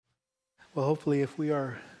Well, hopefully if we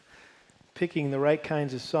are picking the right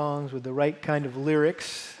kinds of songs with the right kind of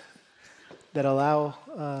lyrics that allow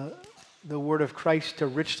the Word of Christ to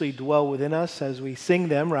richly dwell within us as we sing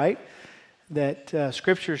them, right? That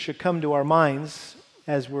Scripture should come to our minds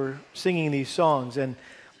as we're singing these songs. And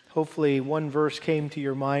hopefully one verse came to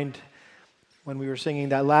your mind when we were singing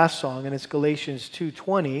that last song, and it's Galatians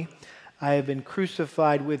 2:20. I have been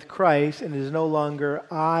crucified with Christ, and it is no longer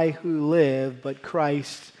I who live, but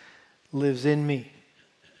Christ lives in me.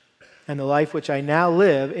 And the life which I now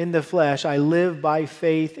live in the flesh, I live by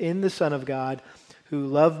faith in the Son of God, who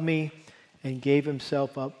loved me and gave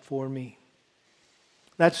himself up for me.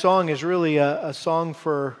 That song is really a song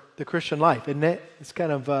for the Christian life, isn't it? It's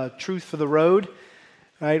kind of truth for the road,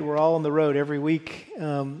 right? We're all on the road every week,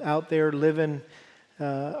 out there living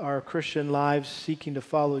our Christian lives, seeking to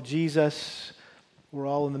follow Jesus. We're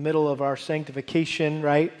all in the middle of our sanctification,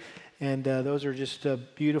 right? And those are just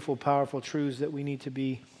beautiful, powerful truths that we need to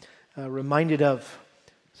be reminded of.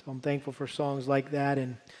 So I'm thankful for songs like that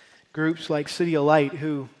and groups like City of Light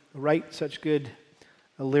who write such good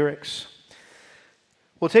lyrics.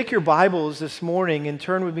 Well, take your Bibles this morning and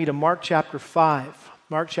turn with me to Mark chapter 5.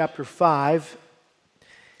 Mark chapter 5.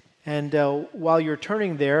 And while you're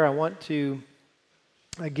turning there, I want to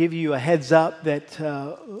give you a heads up that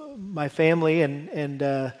my family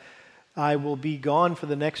and I will be gone for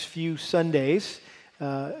the next few Sundays.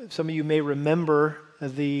 Some of you may remember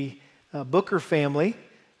the Booker family.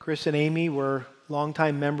 Chris and Amy were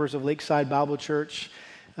longtime members of Lakeside Bible Church,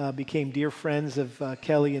 became dear friends of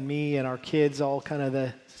Kelly and me and our kids, all kind of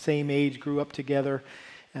the same age, grew up together,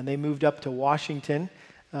 and they moved up to Washington.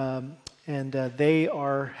 And they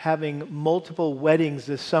are having multiple weddings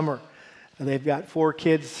this summer. They've got 4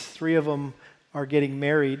 kids. 3 of them are getting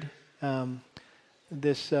married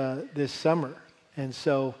this summer. And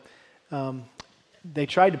so they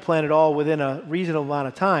tried to plan it all within a reasonable amount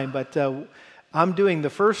of time, but I'm doing the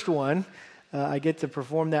first one. I get to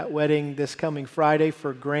perform that wedding this coming Friday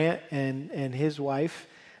for Grant and his wife,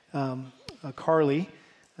 Carly.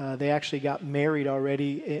 They actually got married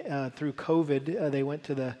already through COVID. They went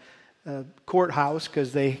to the courthouse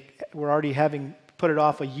because they were already having put it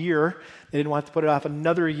off a year. They didn't want to put it off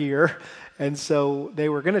another year. And so they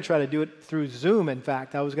were going to try to do it through Zoom. In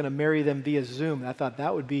fact, I was going to marry them via Zoom. And I thought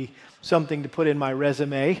that would be something to put in my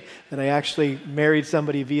resume, that I actually married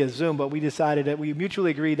somebody via Zoom. But we decided that we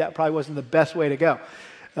mutually agreed that probably wasn't the best way to go.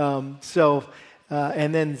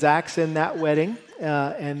 And then Zach's in that wedding.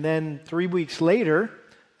 And then 3 weeks later,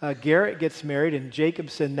 Garrett gets married, and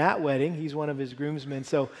Jacob's in that wedding. He's one of his groomsmen.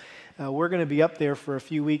 So we're going to be up there for a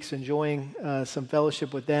few weeks enjoying some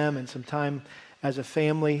fellowship with them and some time as a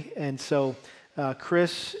family. And so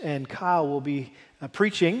Chris and Kyle will be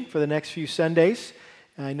preaching for the next few Sundays.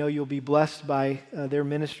 I know you'll be blessed by their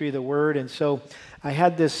ministry of the Word. And so I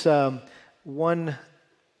had this one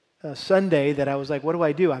Sunday that I was like, what do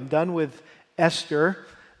I do? I'm done with Esther.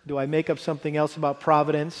 Do I make up something else about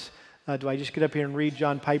Providence? Do I just get up here and read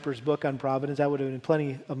John Piper's book on Providence? That would have been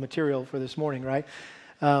plenty of material for this morning, right?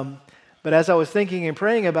 But as I was thinking and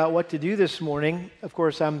praying about what to do this morning, of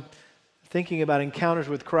course, I'm thinking about encounters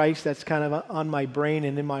with Christ. That's kind of on my brain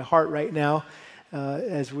and in my heart right now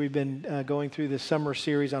as we've been going through this summer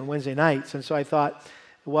series on Wednesday nights. And so I thought,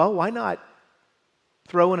 well, why not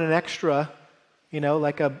throw in an extra,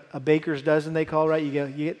 like a baker's dozen they call, right? You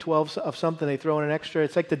get 12 of something, they throw in an extra.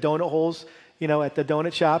 It's like the donut holes. At the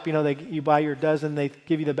donut shop, you buy your dozen, they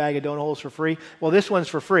give you the bag of donut holes for free. Well, this one's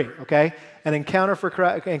for free, okay? An encounter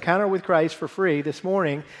with Christ for free this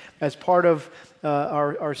morning as part of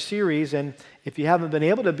our series. And if you haven't been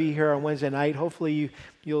able to be here on Wednesday night, hopefully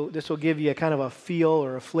this will give you a kind of a feel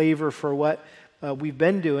or a flavor for what we've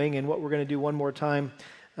been doing and what we're going to do one more time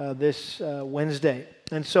this Wednesday.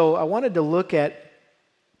 And so I wanted to look at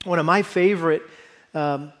one of my favorite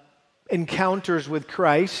encounters with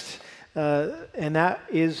Christ. And that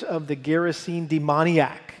is of the Gerasene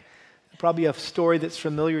demoniac. Probably a story that's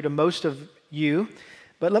familiar to most of you,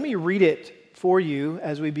 but let me read it for you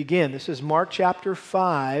as we begin. This is Mark chapter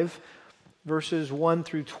 5, verses 1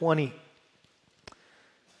 through 20.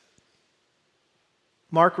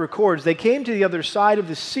 Mark records, they came to the other side of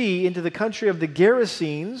the sea into the country of the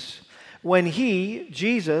Gerasenes. When he,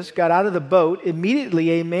 Jesus, got out of the boat,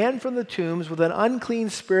 immediately a man from the tombs with an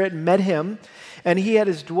unclean spirit met him, and he had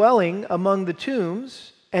his dwelling among the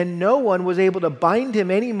tombs, and no one was able to bind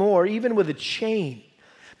him anymore, even with a chain,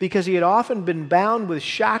 because he had often been bound with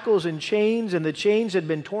shackles and chains, and the chains had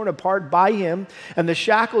been torn apart by him, and the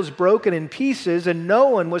shackles broken in pieces, and no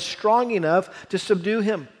one was strong enough to subdue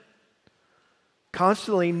him.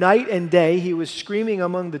 Constantly, night and day, he was screaming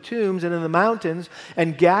among the tombs and in the mountains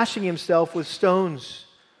and gashing himself with stones.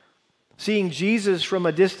 Seeing Jesus from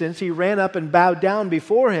a distance, he ran up and bowed down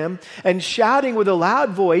before him, and shouting with a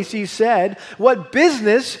loud voice, he said, "What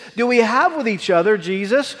business do we have with each other,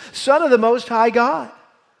 Jesus, Son of the Most High God?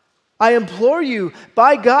 I implore you,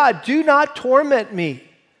 by God, do not torment me."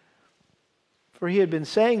 For he had been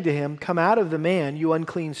saying to him, "Come out of the man, you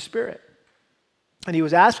unclean spirit." And he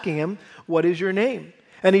was asking him, "What is your name?"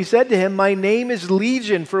 And he said to him, "My name is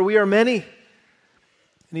Legion, for we are many."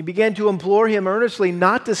 And he began to implore him earnestly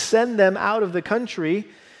not to send them out of the country.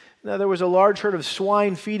 Now there was a large herd of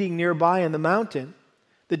swine feeding nearby in the mountain.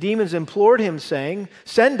 The demons implored him, saying,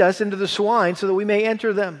 "Send us into the swine so that we may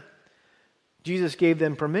enter them." Jesus gave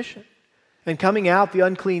them permission. And coming out, the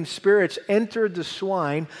unclean spirits entered the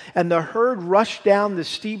swine, and the herd rushed down the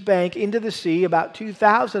steep bank into the sea, about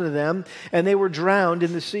 2,000 of them, and they were drowned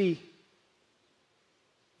in the sea.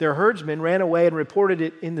 Their herdsmen ran away and reported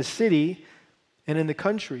it in the city and in the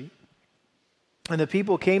country. And the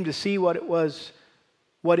people came to see what it was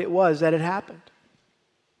that had happened.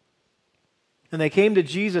 And they came to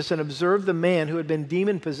Jesus and observed the man who had been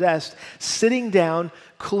demon-possessed sitting down,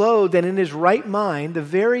 clothed and in his right mind, the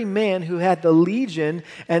very man who had the legion,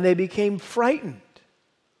 and they became frightened.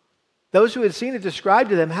 Those who had seen it described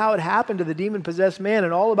to them how it happened to the demon-possessed man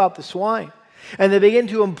and all about the swine. And they began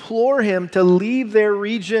to implore him to leave their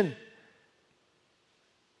region.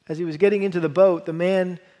 As he was getting into the boat, the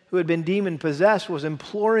man who had been demon-possessed was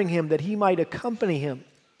imploring him that he might accompany him.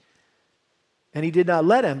 And he did not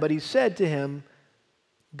let him, but he said to him,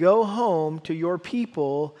 "Go home to your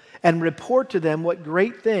people and report to them what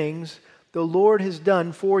great things the Lord has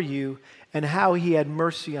done for you and how he had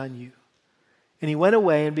mercy on you." And he went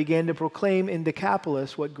away and began to proclaim in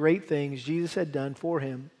Decapolis what great things Jesus had done for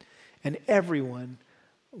him, and everyone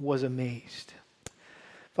was amazed.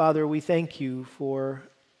 Father, we thank you for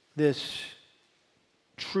this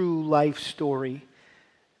true life story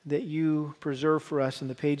that you preserve for us in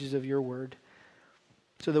the pages of your word,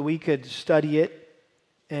 so that we could study it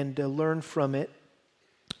and learn from it.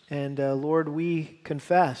 And Lord, we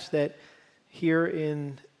confess that here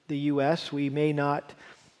in the U.S. we may not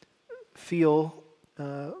feel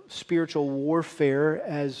spiritual warfare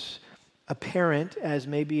as apparent as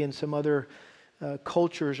maybe in some other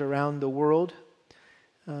cultures around the world,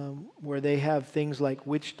 where they have things like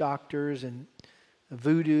witch doctors and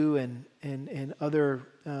voodoo and other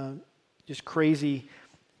just crazy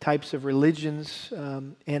types of religions,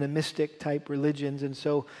 animistic type religions. And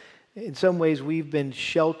so in some ways we've been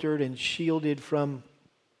sheltered and shielded from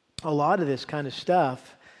a lot of this kind of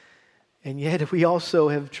stuff. And yet we also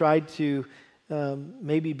have tried to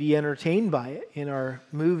maybe be entertained by it in our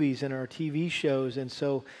movies and our TV shows. And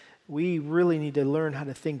so we really need to learn how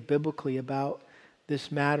to think biblically about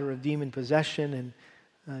this matter of demon possession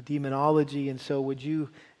and demonology. And so would you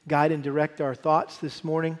guide and direct our thoughts this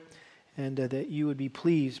morning, and that you would be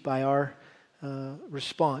pleased by our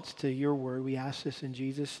response to your word. We ask this in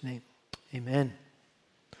Jesus' name. Amen.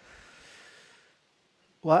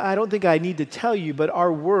 Well, I don't think I need to tell you, but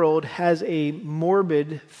our world has a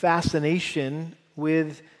morbid fascination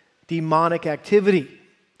with demonic activity.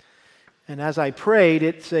 And as I prayed,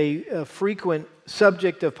 it's a frequent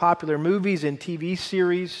subject of popular movies and TV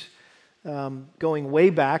series, going way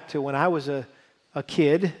back to when I was a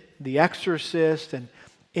kid. The Exorcist and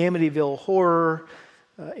Amityville Horror,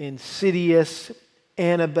 Insidious,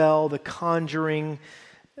 Annabelle, The Conjuring,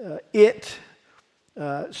 It,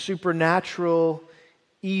 Supernatural,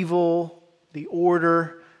 Evil, The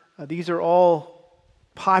Order. These are all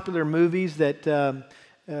popular movies that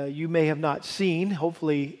you may have not seen.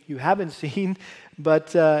 Hopefully you haven't seen,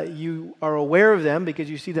 but you are aware of them because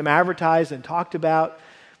you see them advertised and talked about.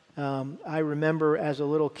 I remember as a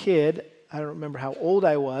little kid, I don't remember how old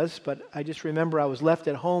I was, but I just remember I was left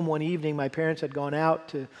at home one evening. My parents had gone out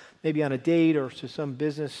to maybe on a date or to some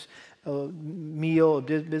business meal, a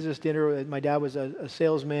business dinner. My dad was a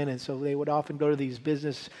salesman, and so they would often go to these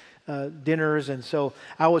business dinners. And so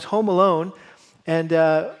I was home alone and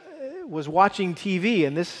was watching TV.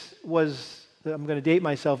 And this was, I'm going to date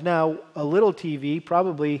myself now, a little TV,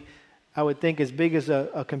 probably I would think as big as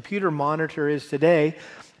a computer monitor is today.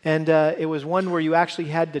 And it was one where you actually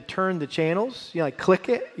had to turn the channels, like click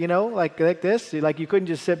it, like this. Like you couldn't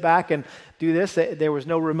just sit back and do this. There was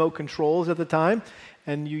no remote controls at the time.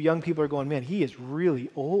 And you young people are going, man, he is really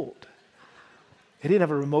old. He didn't have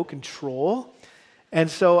a remote control. And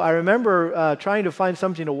so I remember trying to find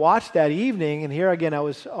something to watch that evening. And here again, I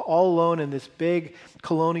was all alone in this big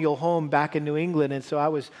colonial home back in New England. And so I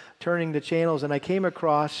was turning the channels and I came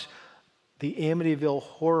across the Amityville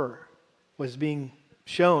Horror was being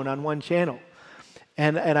shown on one channel.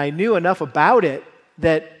 And I knew enough about it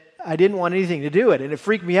that I didn't want anything to do it, and it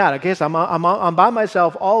freaked me out. I guess I'm by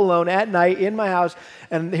myself all alone at night in my house,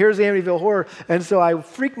 and here's the Amityville Horror, and so I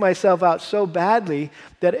freaked myself out so badly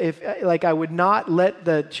that I would not let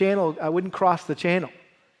the channel, I wouldn't cross the channel.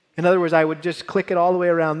 In other words, I would just click it all the way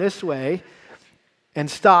around this way and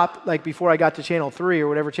stop, like before I got to channel 3 or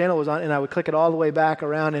whatever channel it was on, and I would click it all the way back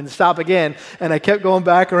around and stop again, and I kept going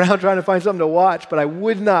back around trying to find something to watch, but I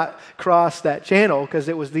would not cross that channel because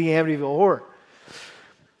it was the Amityville Horror.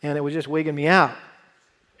 And it was just wigging me out.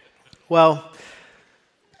 Well,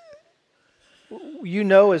 you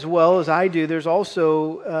know as well as I do, there's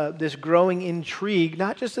also this growing intrigue,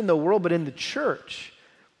 not just in the world, but in the church,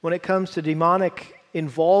 when it comes to demonic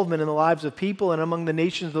involvement in the lives of people and among the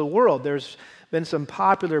nations of the world. There's been some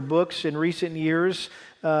popular books in recent years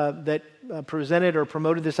that presented or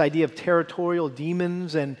promoted this idea of territorial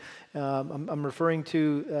demons, and I'm referring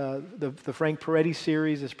to the Frank Peretti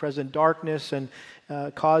series, this Present Darkness, and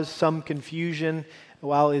caused some confusion.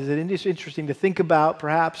 While is it interesting to think about,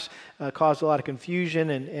 perhaps caused a lot of confusion,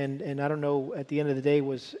 and I don't know, at the end of the day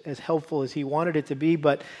was as helpful as he wanted it to be,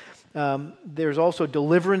 but there's also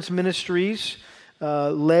deliverance ministries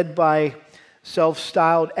led by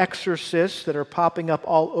self-styled exorcists that are popping up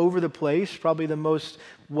all over the place. Probably the most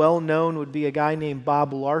well-known would be a guy named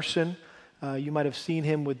Bob Larson. You might have seen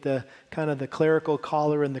him with the kind of the clerical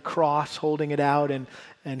collar and the cross, holding it out,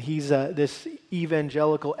 and he's this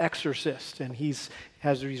evangelical exorcist, and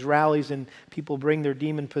has these rallies, and people bring their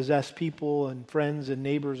demon-possessed people and friends and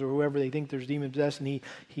neighbors or whoever they think there's demon-possessed, and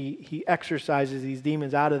he exorcises these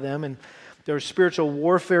demons out of them. And there's spiritual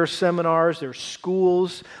warfare seminars, there's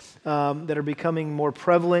schools that are becoming more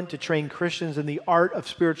prevalent to train Christians in the art of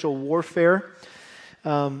spiritual warfare.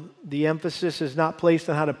 The emphasis is not placed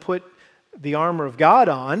on how to put the armor of God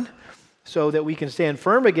on so that we can stand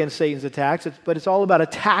firm against Satan's attacks, but it's all about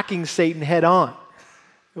attacking Satan head on,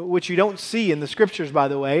 which you don't see in the scriptures, by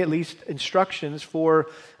the way, at least instructions for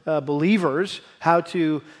believers, how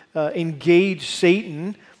to engage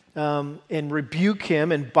Satan and rebuke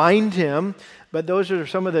him and bind him. But those are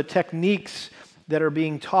some of the techniques that are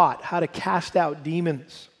being taught, how to cast out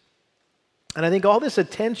demons. And I think all this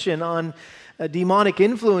attention on demonic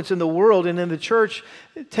influence in the world and in the church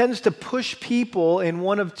tends to push people in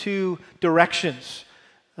one of two directions.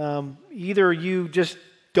 Either you just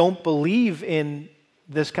don't believe in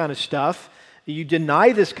this kind of stuff, you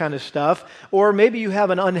deny this kind of stuff, or maybe you have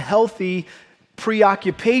an unhealthy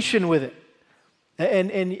preoccupation with it.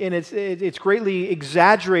 And it's greatly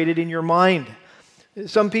exaggerated in your mind.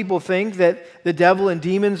 Some people think that the devil and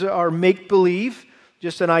demons are make-believe,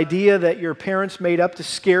 just an idea that your parents made up to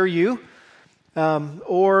scare you,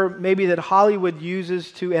 or maybe that Hollywood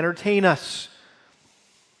uses to entertain us.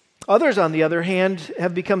 Others, on the other hand,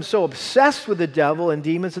 have become so obsessed with the devil and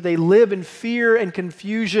demons that they live in fear and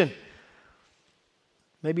confusion.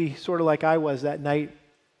 Maybe sort of like I was that night,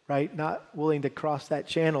 right? Not willing to cross that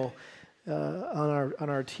channel on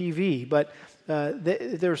our TV. But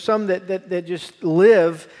there are some that just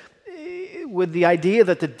live with the idea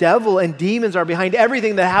that the devil and demons are behind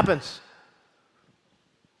everything that happens.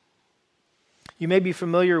 You may be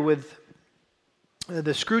familiar with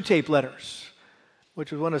the Screwtape Letters,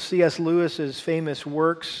 which was one of C.S. Lewis's famous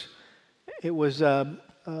works. It was a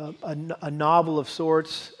novel of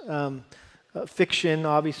sorts, fiction,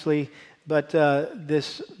 obviously, but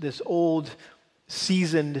this old,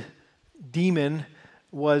 seasoned demon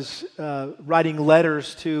was writing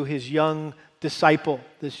letters to his young disciple,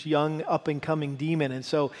 this young up-and-coming demon. And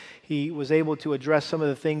so he was able to address some of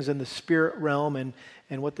the things in the spirit realm and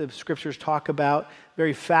what the scriptures talk about.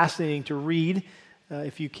 Very fascinating to read.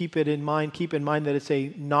 If you keep in mind that it's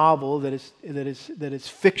a novel, that it's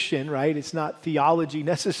fiction, right? It's not theology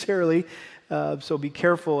necessarily. So be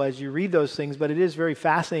careful as you read those things, but it is very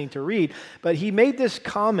fascinating to read. But he made this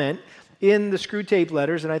comment in the Screwtape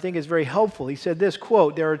Letters, and I think it's very helpful. He said this,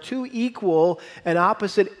 quote, "There are two equal and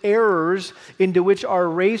opposite errors into which our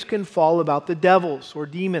race can fall about the devils or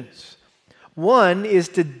demons. One is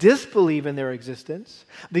to disbelieve in their existence.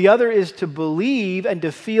 The other is to believe and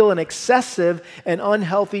to feel an excessive and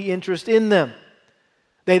unhealthy interest in them.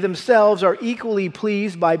 They themselves are equally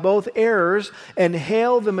pleased by both errors and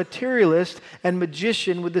hail the materialist and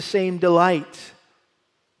magician with the same delight."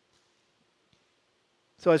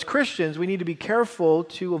 So as Christians, we need to be careful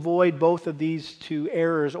to avoid both of these two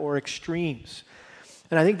errors or extremes.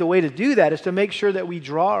 And I think the way to do that is to make sure that we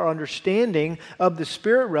draw our understanding of the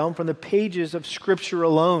spirit realm from the pages of Scripture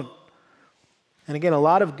alone. And again, a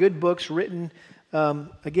lot of good books written,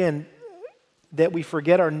 that we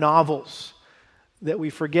forget our novels, that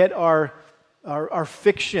we forget our are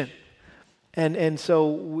fiction. And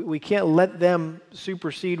so we can't let them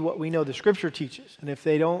supersede what we know the Scripture teaches. And if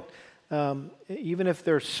they don't, even if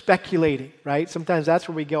they're speculating, right? Sometimes that's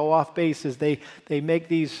where we go off base, is they make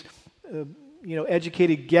these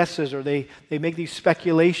educated guesses, or they make these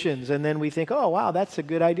speculations, and then we think, oh, wow, that's a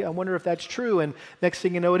good idea. I wonder if that's true. And next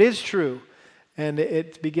thing you know, it is true. And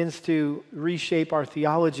it begins to reshape our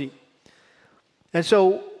theology. And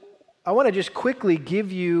so I want to just quickly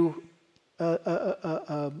give you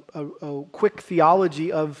a quick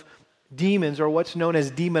theology of demons, or what's known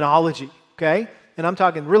as demonology, okay? And I'm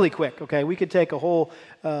talking really quick, okay? We could take a whole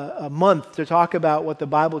a month to talk about what the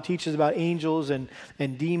Bible teaches about angels and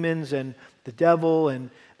demons and the devil and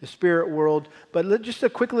the spirit world. But just a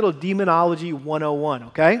quick little demonology 101,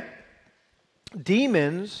 okay?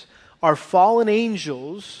 Demons are fallen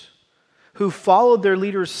angels who followed their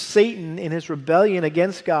leader Satan in his rebellion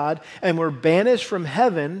against God and were banished from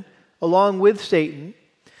heaven along with Satan,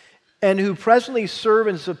 and who presently serve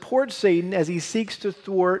and support Satan as he seeks to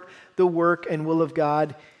thwart the work and will of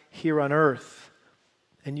God here on earth.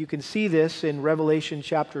 And you can see this in Revelation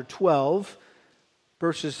chapter 12,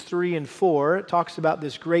 verses 3 and 4. It talks about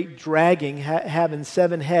this great dragon having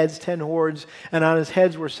 7 heads, 10 horns, and on his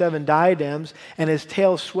heads were 7 diadems, and his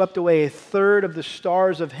tail swept away 1/3 of the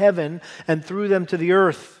stars of heaven and threw them to the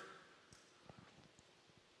earth.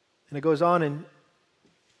 And it goes on in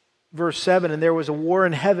Verse 7, and there was a war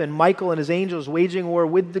in heaven, Michael and his angels waging war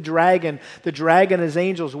with the dragon. The dragon and his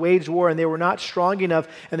angels waged war, and they were not strong enough,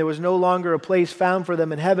 and there was no longer a place found for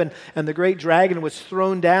them in heaven. And the great dragon was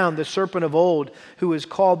thrown down, the serpent of old, who is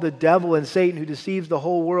called the devil and Satan, who deceives the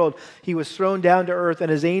whole world. He was thrown down to earth, and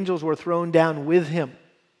his angels were thrown down with him.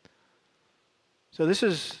 So this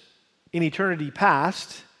is in eternity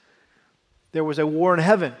past. There was a war in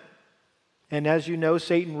heaven. And as you know,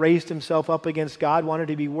 Satan raised himself up against God, wanted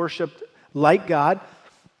to be worshiped like God.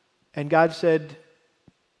 And God said,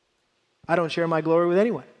 I don't share my glory with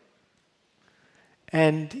anyone.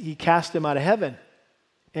 And he cast him out of heaven.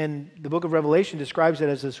 And the book of Revelation describes it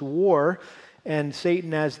as this war, and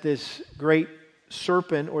Satan as this great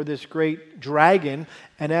serpent or this great dragon.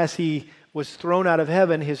 And as he was thrown out of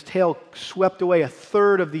heaven, his tail swept away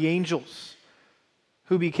 1/3 of the angels,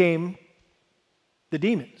 who became the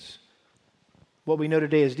demons. What we know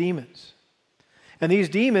today as demons. And these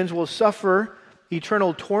demons will suffer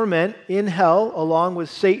eternal torment in hell along with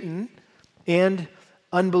Satan and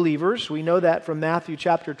unbelievers. We know that from Matthew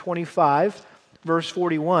chapter 25, verse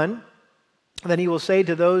 41. Then he will say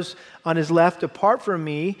to those on his left, depart from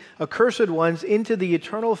me, accursed ones, into the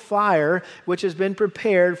eternal fire which has been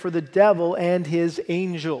prepared for the devil and his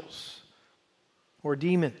angels, or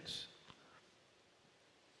demons.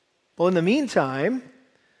 Well, in the meantime,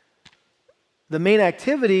 the main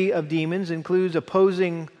activity of demons includes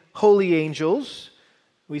opposing holy angels.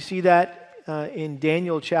 We see that in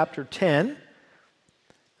Daniel chapter 10.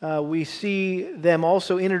 We see them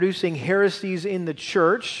also introducing heresies in the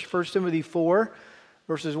church. 1 Timothy 4,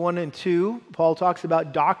 verses 1 and 2. Paul talks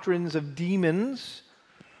about doctrines of demons.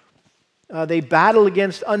 They battle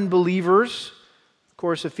against unbelievers. Of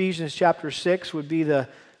course, Ephesians chapter 6 would be the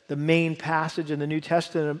main passage in the New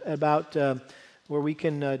Testament about where we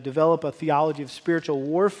can develop a theology of spiritual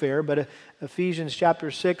warfare. But Ephesians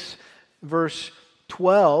chapter 6, verse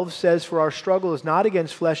 12 says, for our struggle is not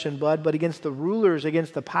against flesh and blood, but against the rulers,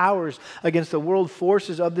 against the powers, against the world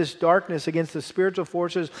forces of this darkness, against the spiritual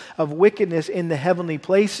forces of wickedness in the heavenly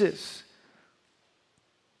places.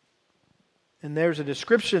 And there's a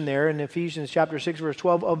description there in Ephesians chapter 6, verse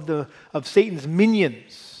 12 of Satan's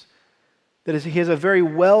minions. That is, he has a very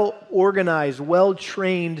well-organized,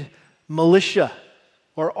 well-trained militia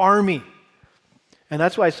or army. And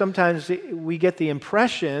that's why sometimes we get the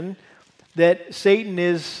impression that Satan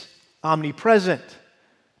is omnipresent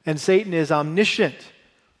and Satan is omniscient,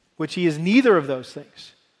 which he is neither of those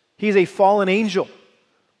things. He's a fallen angel.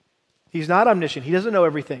 He's not omniscient. He doesn't know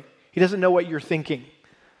everything. He doesn't know what you're thinking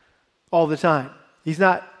all the time. He's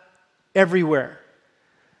not everywhere.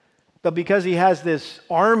 But because he has this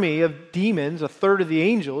army of demons, 1/3 of the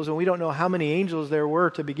angels, and we don't know how many angels there were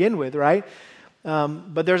to begin with, right?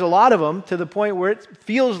 But there's a lot of them, to the point where it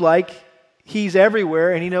feels like he's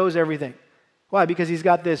everywhere and he knows everything. Why? Because he's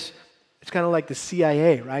got this, it's kind of like the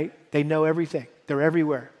CIA, right? They know everything. They're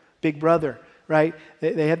everywhere. Big Brother, right?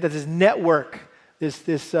 They have this network,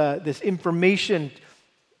 this information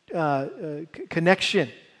connection,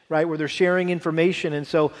 right, where they're sharing information. And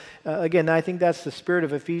so, again, I think that's the spirit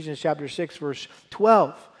of Ephesians chapter 6, verse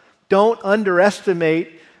 12. Don't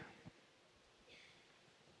underestimate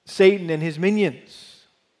Satan and his minions,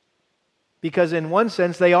 because in one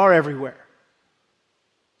sense, they are everywhere.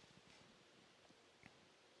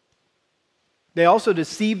 They also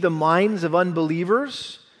deceive the minds of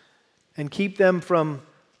unbelievers and keep them from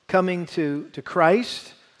coming to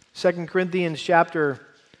Christ. 2 Corinthians chapter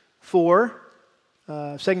 4,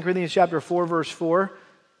 2 Corinthians chapter 4, verse 4.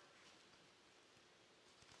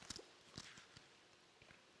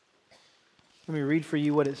 Let me read for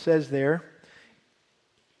you what it says there.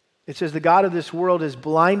 It says, the God of this world has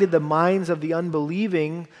blinded the minds of the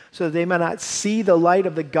unbelieving so that they may not see the light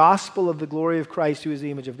of the gospel of the glory of Christ, who is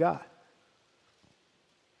the image of God.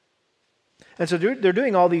 And so they're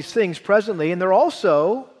doing all these things presently, and they're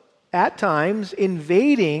also, at times,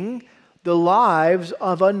 invading the lives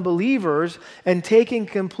of unbelievers and taking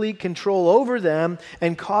complete control over them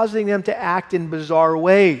and causing them to act in bizarre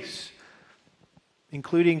ways,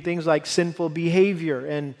 including things like sinful behavior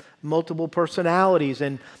and multiple personalities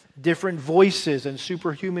and different voices and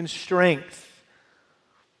superhuman strength.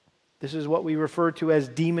 This is what we refer to as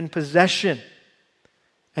demon possession.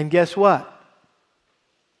 And guess what?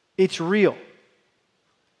 It's real.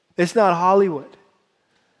 It's not Hollywood.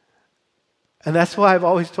 And that's why I've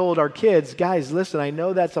always told our kids, guys, listen, I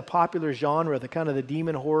know that's a popular genre, the kind of the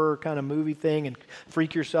demon horror kind of movie thing and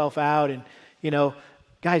freak yourself out. And,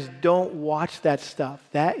 guys, don't watch that stuff.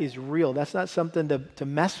 That is real. That's not something to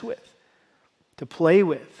mess with, to play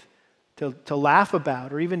with, to laugh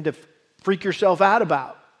about, or even to freak yourself out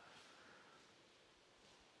about.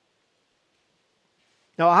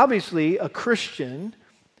 Now, obviously, a Christian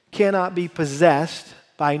cannot be possessed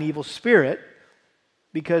by an evil spirit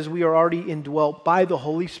because we are already indwelt by the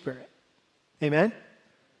Holy Spirit. Amen?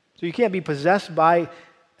 So you can't be possessed by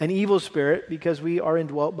an evil spirit because we are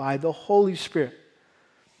indwelt by the Holy Spirit.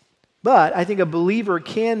 But I think a believer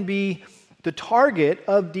can be the target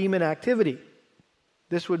of demon activity.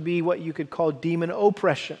 This would be what you could call demon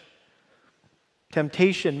oppression.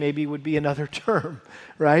 Temptation maybe would be another term,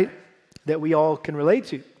 right? That we all can relate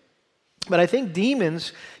to. But I think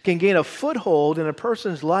demons can gain a foothold in a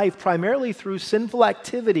person's life primarily through sinful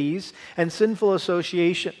activities and sinful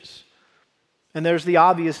associations. And there's the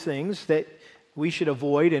obvious things that we should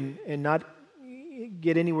avoid and not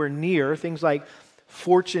get anywhere near, things like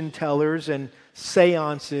fortune tellers and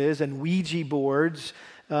seances and Ouija boards.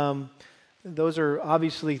 Those are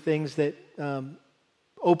obviously things that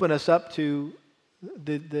open us up to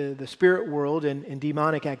the spirit world and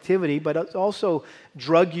demonic activity, but it's also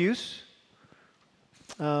drug use,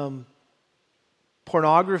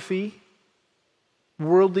 pornography,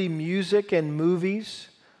 worldly music and movies,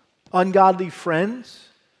 ungodly friends.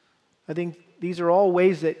 I think these are all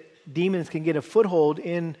ways that demons can get a foothold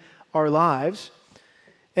in our lives.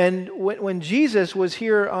 And when Jesus was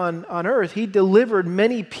here on earth, he delivered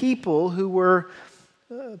many people who were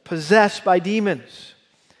possessed by demons.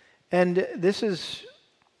 And this is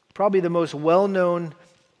probably the most well-known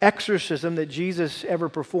exorcism that Jesus ever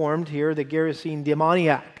performed here, the Gerasene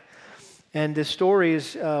demoniac. And this story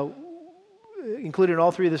is included in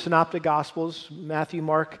all three of the Synoptic Gospels, Matthew,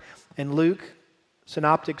 Mark, and Luke.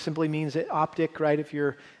 Synoptic simply means that optic, right? If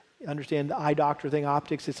you understand the eye doctor thing,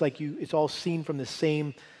 optics, it's like it's all seen from the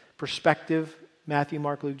same perspective. Matthew,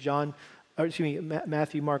 Mark, Luke, John.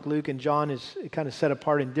 Matthew, Mark, Luke, and John is kind of set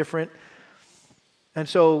apart and different. And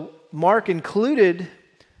so Mark included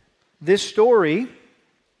this story,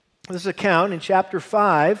 this account in chapter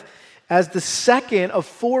 5, as the second of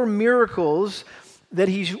 4 miracles that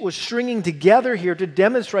he was stringing together here to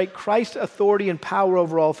demonstrate Christ's authority and power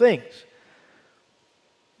over all things.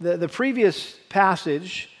 The previous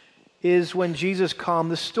passage is when Jesus calmed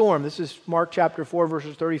the storm. This is Mark chapter 4,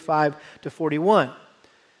 verses 35 to 41.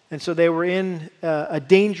 And so they were in a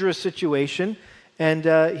dangerous situation,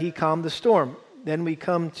 and he calmed the storm. Then we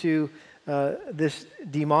come to this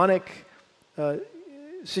demonic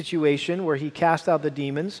situation where he cast out the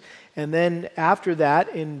demons. And then after that,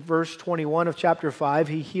 in verse 21 of chapter 5,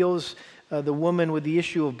 he heals the woman with the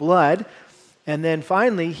issue of blood. And then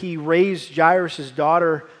finally, he raised Jairus'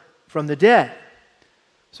 daughter from the dead.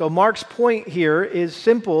 So Mark's point here is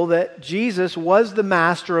simple, that Jesus was the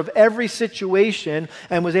master of every situation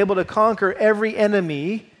and was able to conquer every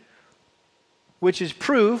enemy, which is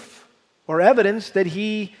proof or evidence that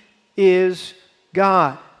he is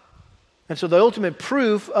God. And so the ultimate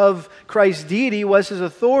proof of Christ's deity was his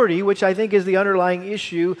authority, which I think is the underlying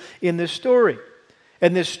issue in this story.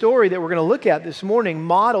 And this story that we're going to look at this morning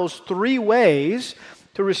models 3 ways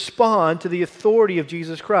to respond to the authority of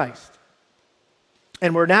Jesus Christ.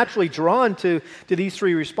 And we're naturally drawn to these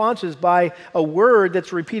 3 responses by a word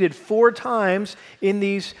that's repeated 4 times in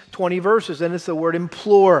these 20 verses, and it's the word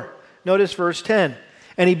implore. Notice verse 10.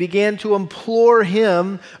 And he began to implore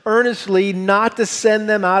him earnestly not to send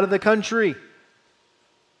them out of the country.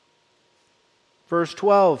 Verse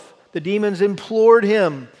 12. The demons implored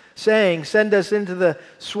him, saying, "Send us into the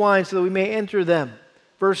swine so that we may enter them."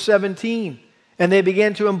 Verse 17, and they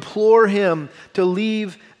began to implore him to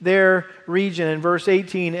leave their region. In verse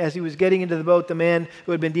 18, as he was getting into the boat, the man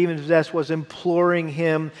who had been demon-possessed was imploring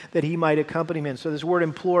him that he might accompany him. So this word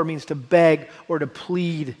implore means to beg or to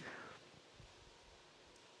plead.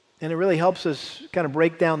 And it really helps us kind of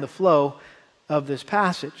break down the flow of this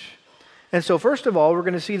passage. And so first of all, we're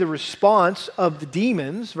going to see the response of the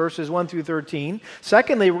demons, verses 1 through 13.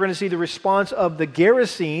 Secondly, we're going to see the response of the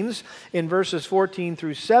Gerasenes in verses 14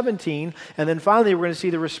 through 17. And then finally, we're going to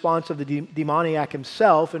see the response of the demoniac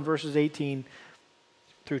himself in verses 18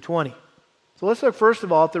 through 20. So let's look first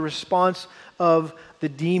of all at the response of the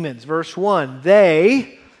demons. Verse 1,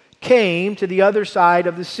 they came to the other side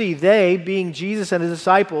of the sea. They, being Jesus and his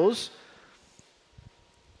disciples,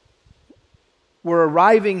 were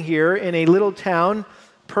arriving here in a little town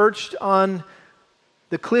perched on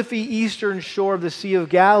the cliffy eastern shore of the Sea of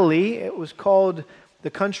Galilee. It was called the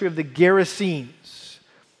country of the Gerasenes.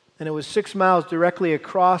 And it was 6 miles directly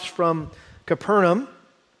across from Capernaum.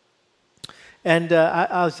 And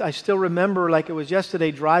I still remember, like it was yesterday,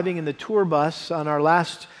 driving in the tour bus on our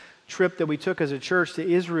last trip that we took as a church to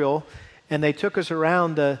Israel. And they took us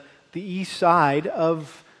around the east side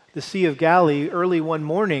of the Sea of Galilee early one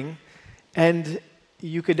morning. And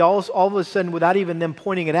you could all of a sudden, without even them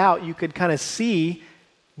pointing it out, you could kind of see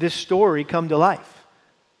this story come to life.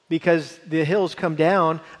 Because the hills come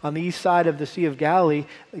down on the east side of the Sea of Galilee,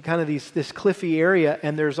 kind of this cliffy area,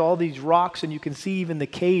 and there's all these rocks, and you can see even the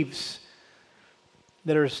caves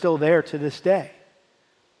that are still there to this day.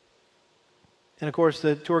 And of course,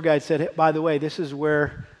 the tour guide said, hey, by the way, this is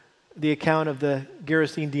where the account of the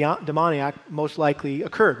Gerasene demoniac most likely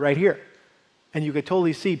occurred, right here. And you could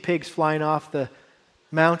totally see pigs flying off the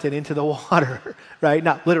mountain into the water, right?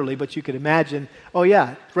 Not literally, but you could imagine, oh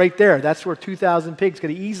yeah, right there. That's where 2,000 pigs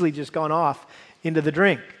could have easily just gone off into the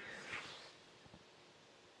drink.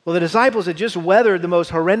 Well, the disciples had just weathered the most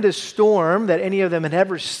horrendous storm that any of them had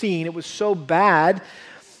ever seen. It was so bad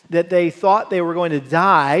that they thought they were going to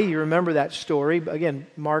die. You remember that story. Again,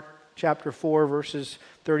 Mark chapter 4, verses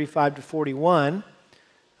 35 to 41.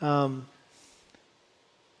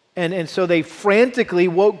 And so they frantically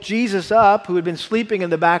woke Jesus up, who had been sleeping in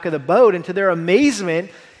the back of the boat, and to their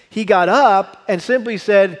amazement, he got up and simply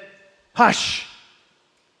said, "Hush."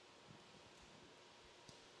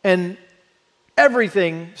 And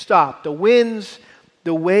everything stopped. The winds,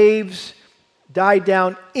 the waves died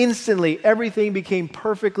down instantly. Everything became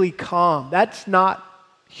perfectly calm. That's not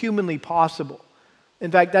humanly possible.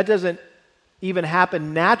 In fact, that doesn't even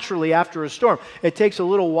happen naturally after a storm. It takes a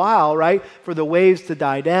little while, right, for the waves to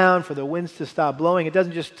die down, for the winds to stop blowing. It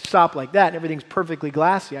doesn't just stop like that and everything's perfectly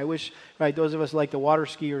glassy. I wish, right, those of us like to water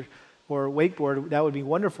ski or wakeboard, that would be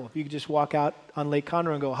wonderful. If you could just walk out on Lake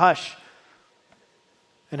Conroe and go, "Hush,"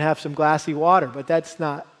 and have some glassy water. But that's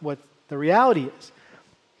not what the reality is.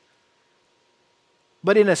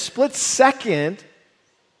 But in a split second,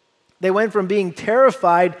 they went from being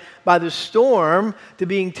terrified by the storm to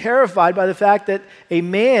being terrified by the fact that a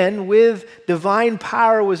man with divine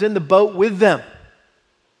power was in the boat with them.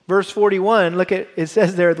 Verse 41, look at it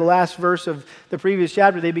says there at the last verse of the previous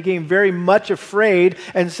chapter, they became very much afraid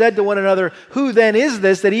and said to one another, "Who then is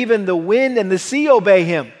this that even the wind and the sea obey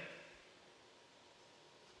him?"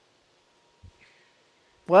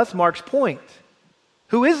 Well, that's Mark's point.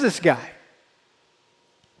 Who is this guy?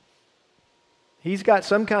 He's got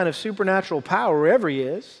some kind of supernatural power wherever he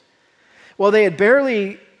is. Well, they had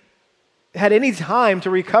barely had any time to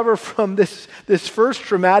recover from this first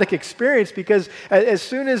traumatic experience, because as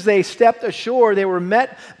soon as they stepped ashore, they were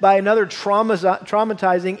met by another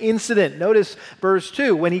traumatizing incident. Notice verse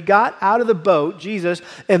 2. When he got out of the boat, Jesus,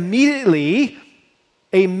 immediately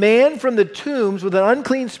a man from the tombs with an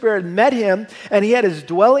unclean spirit met him, and he had his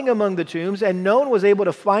dwelling among the tombs, and no one was able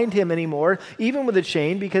to find him anymore, even with a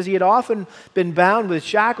chain, because he had often been bound with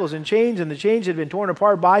shackles and chains, and the chains had been torn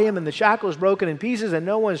apart by him, and the shackles broken in pieces, and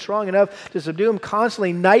no one strong enough to subdue him.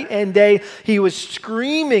 Constantly, night and day, he was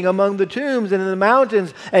screaming among the tombs and in the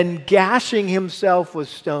mountains, and gashing himself with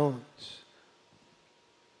stones.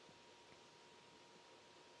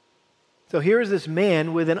 So here's this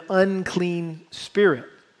man with an unclean spirit.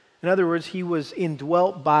 In other words, he was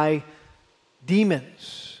indwelt by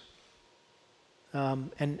demons.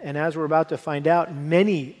 And as we're about to find out,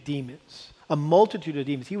 many demons, a multitude of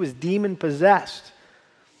demons. He was demon-possessed.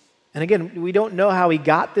 And again, we don't know how he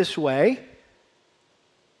got this way,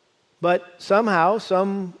 but somehow,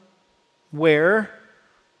 somewhere,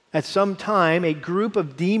 at some time, a group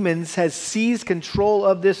of demons has seized control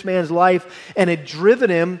of this man's life and had driven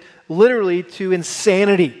him literally to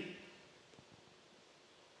insanity.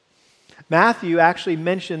 Matthew actually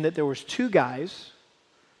mentioned that there was two guys.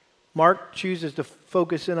 Mark chooses to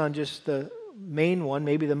focus in on just the main one,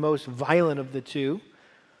 maybe the most violent of the two.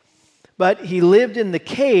 But he lived in the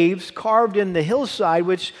caves carved in the hillside,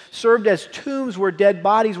 which served as tombs where dead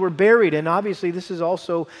bodies were buried. And obviously, this is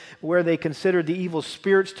also where they considered the evil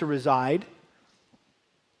spirits to reside.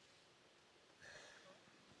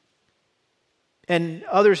 And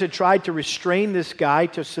others had tried to restrain this guy,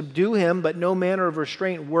 to subdue him, but no manner of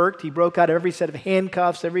restraint worked. He broke out every set of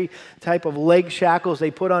handcuffs, every type of leg shackles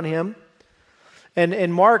they put on him.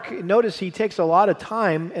 And Mark, notice he takes a lot of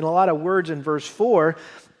time and a lot of words in verse 4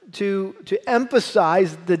 to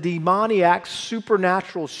emphasize the demoniac's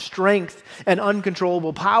supernatural strength and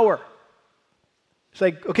uncontrollable power. It's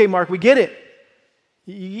like, okay, Mark, we get it.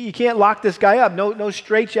 You can't lock this guy up. No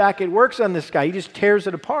straitjacket works on this guy. He just tears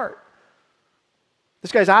it apart.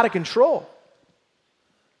 This guy's out of control.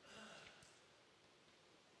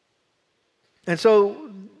 And so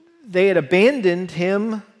they had abandoned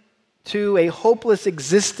him to a hopeless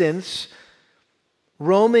existence,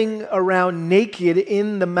 roaming around naked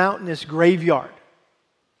in the mountainous graveyard.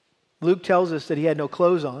 Luke tells us that he had no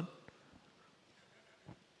clothes on,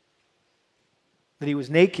 that he was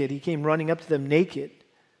naked. He came running up to them naked.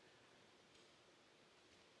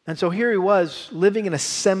 And so here he was, living in a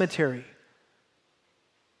cemetery,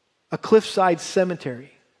 a cliffside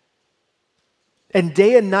cemetery. And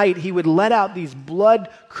day and night, he would let out these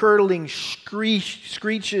blood-curdling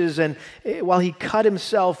screeches and while he cut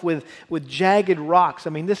himself with jagged rocks. I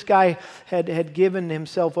mean, this guy had given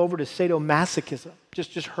himself over to sadomasochism,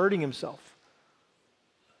 just hurting himself.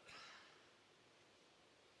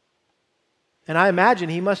 And I imagine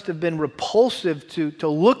he must have been repulsive to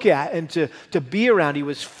look at and to be around. He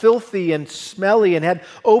was filthy and smelly and had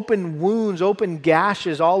open wounds, open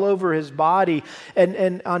gashes all over his body.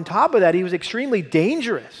 And on top of that, he was extremely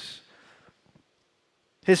dangerous.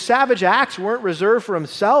 His savage acts weren't reserved for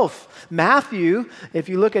himself. Matthew, if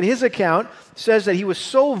you look at his account, says that he was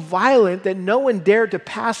so violent that no one dared to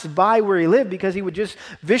pass by where he lived because he would just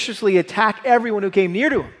viciously attack everyone who came near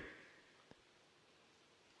to him.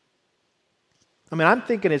 I mean, I'm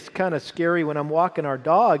thinking it's kind of scary when I'm walking our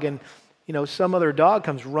dog and, some other dog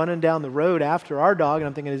comes running down the road after our dog, and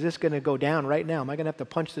I'm thinking, is this going to go down right now? Am I going to have to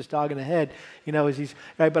punch this dog in the head?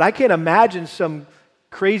 Right? But I can't imagine some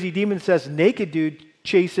crazy demon-possessed naked dude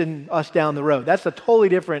chasing us down the road. That's a totally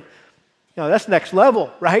different, that's next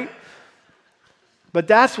level, right? But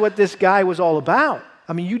that's what this guy was all about.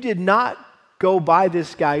 I mean, you did not go by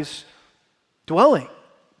this guy's dwelling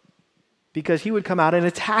because he would come out and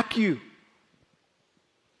attack you.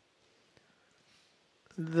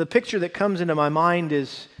 The picture that comes into my mind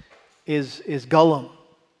is Gollum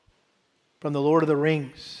from the Lord of the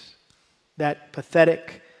Rings, that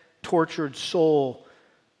pathetic, tortured soul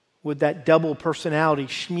with that double personality,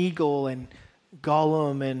 Sméagol and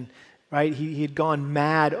Gollum, and right, he had gone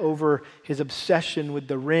mad over his obsession with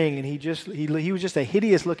the ring, and he was just a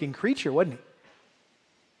hideous-looking creature, wasn't he?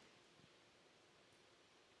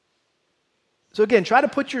 So again, try to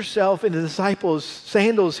put yourself in the disciples'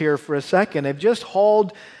 sandals here for a second. They've just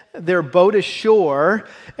hauled their boat ashore,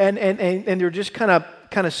 and they're just kind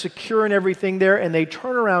of securing everything there, and they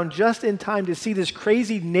turn around just in time to see this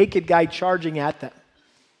crazy naked guy charging at them.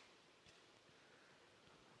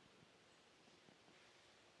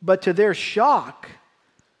 But to their shock,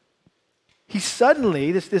 he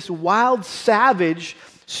suddenly, this wild savage,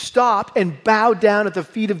 stopped and bowed down at the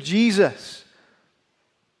feet of Jesus.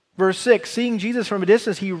 Verse 6, seeing Jesus from a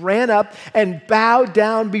distance, he ran up and bowed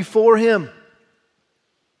down before him.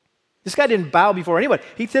 This guy didn't bow before anybody.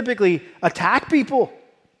 He typically attacked people.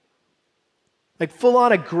 Like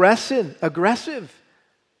full-on aggressive.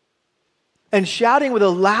 And shouting with a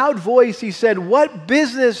loud voice, he said, "What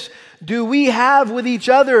business do we have with each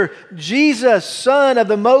other? Jesus, Son of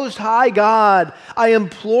the Most High God, I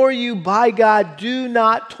implore you by God, do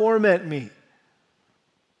not torment me."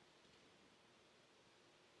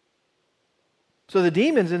 So the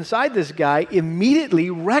demons inside this guy immediately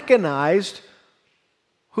recognized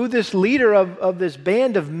who this leader of this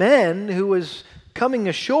band of men who was coming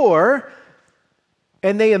ashore,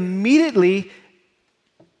 and they immediately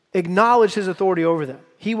acknowledged his authority over them.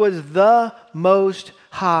 He was the Most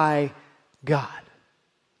High God.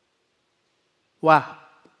 Wow.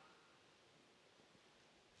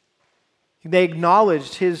 They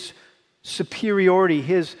acknowledged his superiority,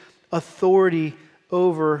 his authority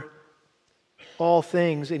over all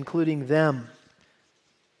things, including them.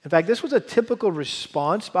 In fact, this was a typical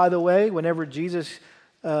response, by the way, whenever Jesus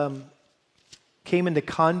came into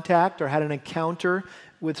contact or had an encounter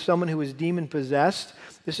with someone who is demon-possessed.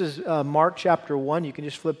 This is Mark chapter 1. You can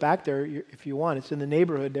just flip back there if you want. It's in the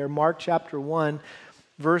neighborhood there. Mark chapter 1,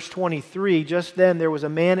 verse 23. Just then there was a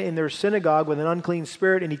man in their synagogue with an unclean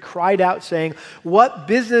spirit, and he cried out, saying, "What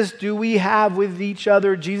business do we have with each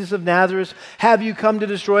other, Jesus of Nazareth? Have you come to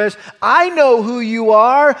destroy us? I know who you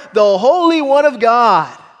are, the Holy One of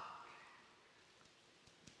God."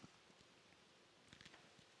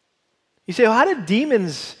 You say, well, how did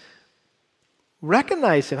demons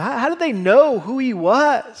recognize him? How did they know who he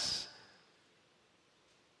was?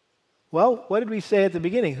 Well, what did we say at the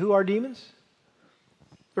beginning? Who are demons?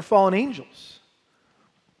 They're fallen angels.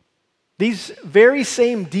 These very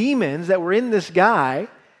same demons that were in this guy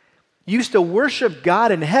used to worship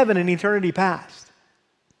God in heaven in eternity past.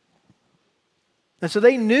 And so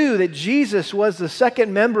they knew that Jesus was the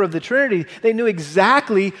second member of the Trinity. They knew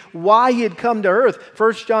exactly why he had come to earth.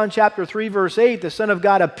 1 John chapter 3, verse 8, the Son of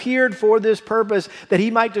God appeared for this purpose, that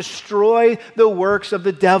he might destroy the works of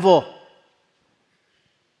the devil.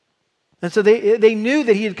 And so they knew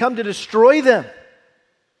that he had come to destroy them,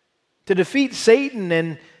 to defeat Satan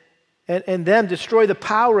and them, destroy the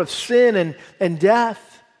power of sin and death.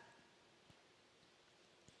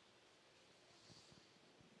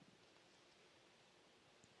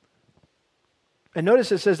 And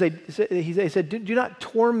notice it says, he said, do not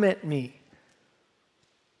torment me.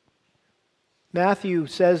 Matthew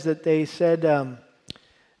says that they said,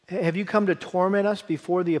 have you come to torment us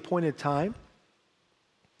before the appointed time?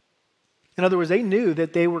 In other words, they knew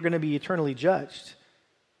that they were going to be eternally judged.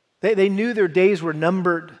 They knew their days were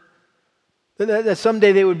numbered. That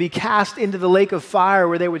someday they would be cast into the lake of fire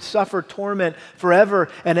where they would suffer torment forever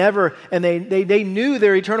and ever. And they knew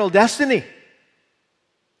their eternal destiny.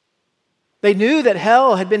 They knew that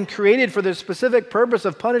hell had been created for the specific purpose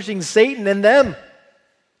of punishing Satan and them.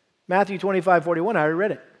 Matthew 25:41, I already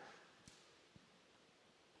read it.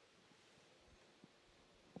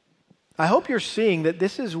 I hope you're seeing that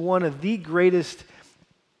this is one of the greatest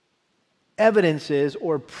evidences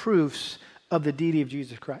or proofs of the deity of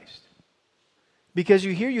Jesus Christ. Because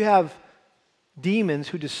you have demons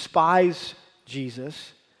who despise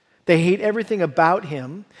Jesus. They hate everything about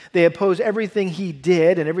him. They oppose everything he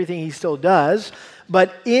did and everything he still does.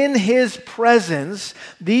 But in his presence,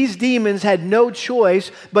 these demons had no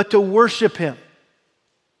choice but to worship him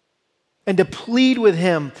and to plead with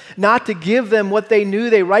him not to give them what they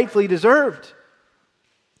knew they rightfully deserved.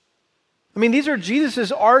 I mean, these are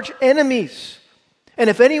Jesus' arch enemies. And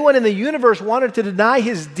if anyone in the universe wanted to deny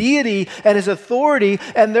his deity and his authority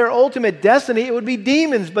and their ultimate destiny, it would be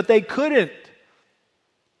demons, but they couldn't.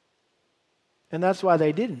 And that's why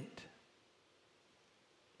they didn't.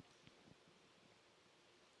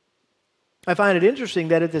 I find it interesting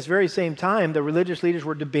that at this very same time, the religious leaders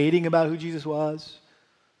were debating about who Jesus was.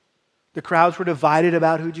 The crowds were divided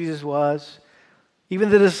about who Jesus was. Even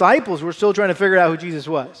the disciples were still trying to figure out who Jesus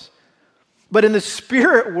was. But in the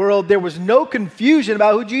spirit world, there was no confusion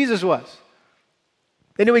about who Jesus was.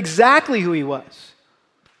 They knew exactly who he was.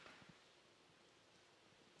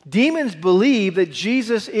 Demons believe that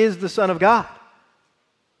Jesus is the Son of God.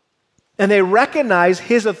 And they recognize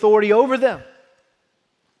his authority over them.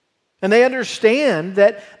 And they understand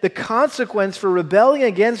that the consequence for rebelling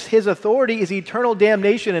against his authority is eternal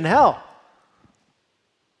damnation in hell.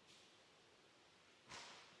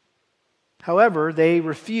 However, they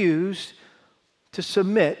refuse to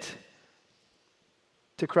submit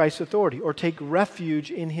to Christ's authority or take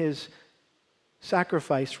refuge in his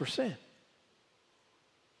sacrifice for sin.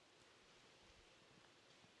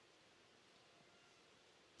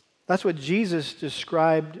 That's what Jesus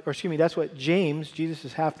described, that's what James,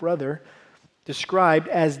 Jesus' half-brother, described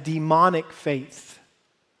as demonic faith.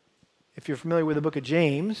 If you're familiar with the book of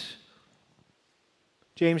James,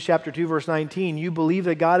 James chapter 2, verse 19, you believe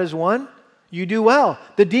that God is one? You do well.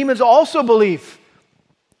 The demons also believe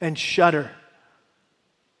and shudder.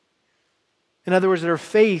 In other words, their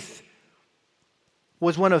faith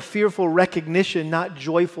was one of fearful recognition, not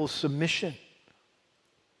joyful submission.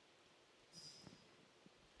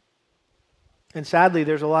 And sadly,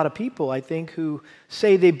 there's a lot of people, I think, who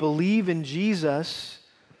say they believe in Jesus,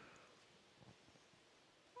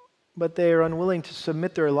 but they are unwilling to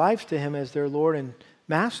submit their lives to him as their Lord and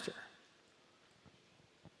Master.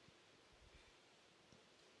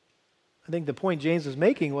 I think the point James was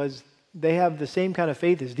making was they have the same kind of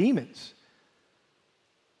faith as demons.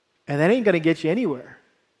 And that ain't going to get you anywhere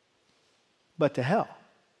but to hell.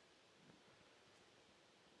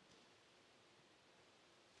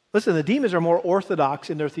 Listen, the demons are more orthodox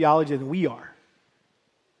in their theology than we are.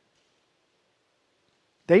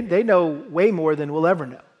 They know way more than we'll ever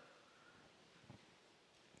know.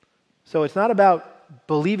 So it's not about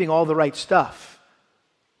believing all the right stuff,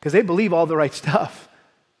 because they believe all the right stuff.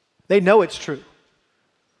 They know it's true.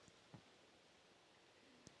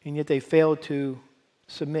 And yet they fail to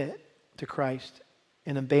submit to Christ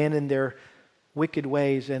and abandon their wicked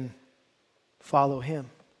ways and follow Him.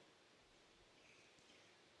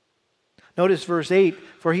 Notice verse 8,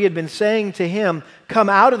 for he had been saying to him, come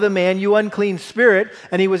out of the man, you unclean spirit.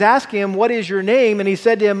 And he was asking him, what is your name? And he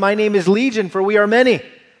said to him, my name is Legion, for we are many.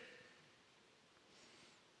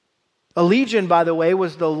 A legion, by the way,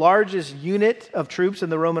 was the largest unit of troops in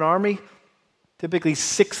the Roman army, typically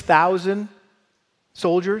 6,000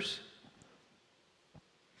 soldiers.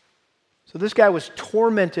 So this guy was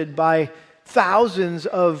tormented by thousands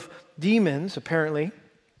of demons, apparently.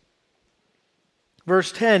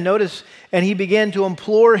 Verse 10, notice, and he began to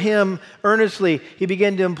implore him earnestly. He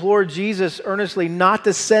began to implore Jesus earnestly not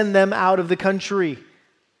to send them out of the country.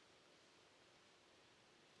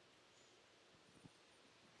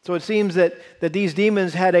 So it seems that these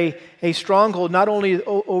demons had a stronghold not only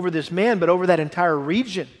over this man, but over that entire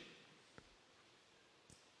region.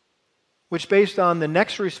 Which, based on the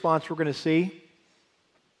next response we're going to see,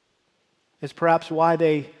 is perhaps why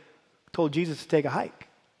they told Jesus to take a hike.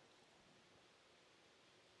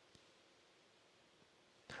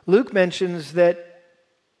 Luke mentions that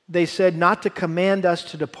they said not to command us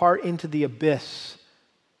to depart into the abyss.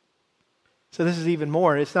 So this is even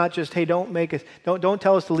more. It's not just, hey, don't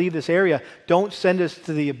tell us to leave this area. Don't send us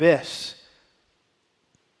to the abyss.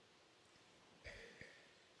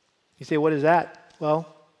 You say, what is that? Well,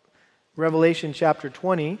 Revelation chapter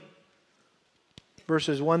 20,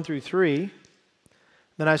 verses 1 through 3.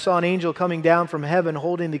 Then I saw an angel coming down from heaven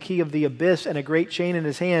holding the key of the abyss and a great chain in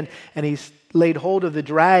his hand, and he laid hold of the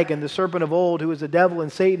dragon, the serpent of old, who is the devil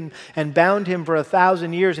and Satan, and bound him for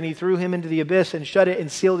 1,000 years, and he threw him into the abyss and shut it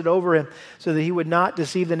and sealed it over him, so that he would not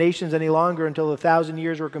deceive the nations any longer until the 1,000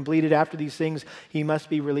 years were completed. After these things, he must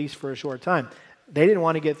be released for a short time. They didn't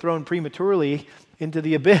want to get thrown prematurely into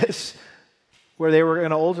the abyss where they were going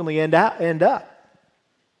to ultimately end up.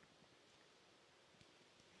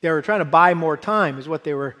 They were trying to buy more time is what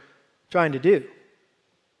they were trying to do.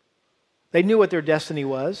 They knew what their destiny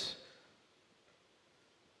was.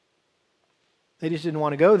 They just didn't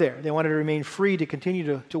want to go there. They wanted to remain free to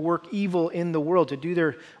continue to work evil in the world, to do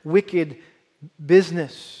their wicked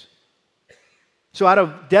business. So out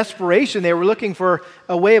of desperation, they were looking for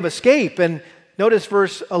a way of escape. And notice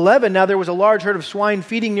verse 11, now there was a large herd of swine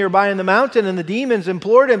feeding nearby in the mountain, and the demons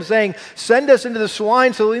implored him, saying, send us into the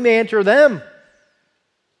swine so that we may enter them.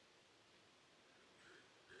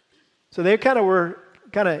 So they were,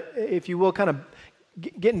 if you will,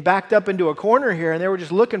 getting backed up into a corner here, and they were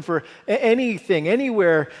just looking for anything,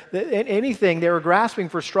 anywhere, anything. They were grasping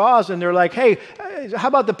for straws, and they're like, hey, how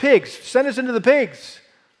about the pigs? Send us into the pigs.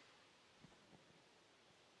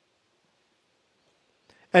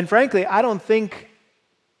 And frankly, I don't think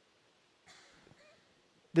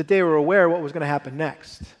that they were aware what was going to happen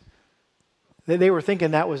next. They were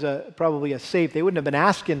thinking that was probably a safe. They wouldn't have been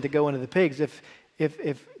asking to go into the pigs if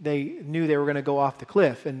they knew they were going to go off the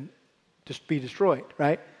cliff and just be destroyed,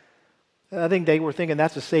 right? I think they were thinking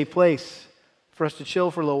that's a safe place for us to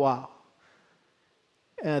chill for a little while.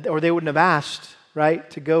 Or they wouldn't have asked, right,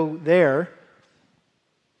 to go there.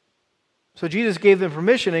 So Jesus gave them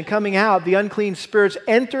permission, and coming out, the unclean spirits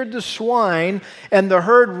entered the swine, and the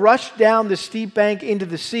herd rushed down the steep bank into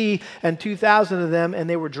the sea, and 2,000 of them, and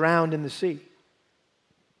they were drowned in the sea.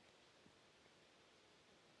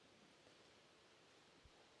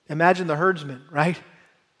 Imagine the herdsmen, right?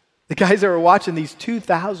 The guys that were watching these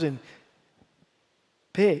 2,000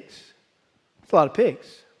 pigs. That's a lot of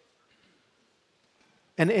pigs.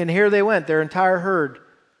 And here they went. Their entire herd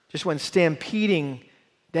just went stampeding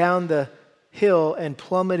down the hill and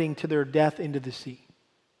plummeting to their death into the sea.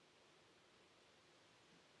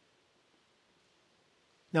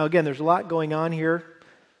 Now again, there's a lot going on here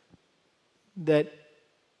that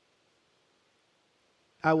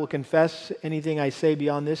I will confess anything I say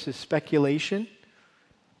beyond this is speculation.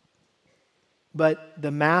 But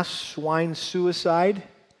the mass swine suicide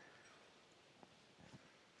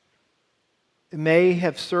may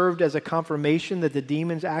have served as a confirmation that the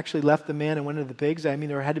demons actually left the man and went into the pigs. I mean,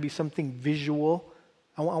 there had to be something visual.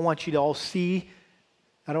 I want you to all see.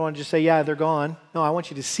 I don't want to just say, yeah, they're gone. No, I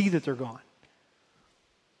want you to see that they're gone.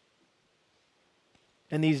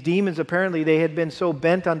 And these demons, apparently, they had been so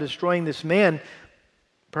bent on destroying this man,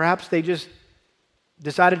 perhaps they just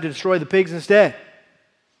decided to destroy the pigs instead.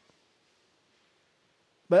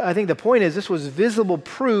 But I think the point is, this was visible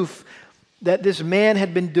proof that this man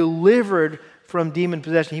had been delivered from demon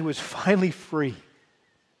possession. He was finally free.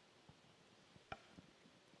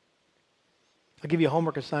 I'll give you a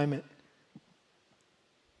homework assignment.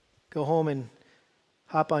 Go home and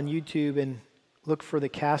hop on YouTube and look for the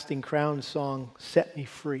Casting Crowns song, Set Me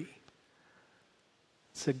Free.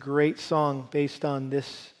 It's a great song based on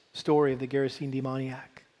this story of the Gerasene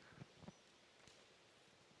demoniac.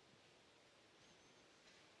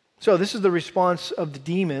 So this is the response of the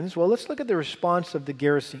demons. Well, let's look at the response of the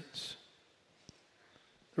Gerasenes.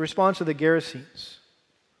 The response of the Gerasenes.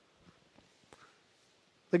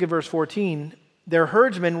 Look at verse 14. Their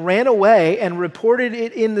herdsmen ran away and reported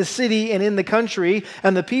it in the city and in the country,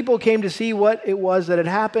 and the people came to see what it was that had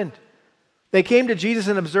happened. They came to Jesus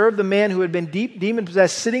and observed the man who had been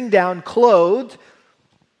demon-possessed sitting down, clothed,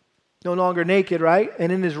 no longer naked, right?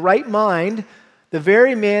 And in his right mind, the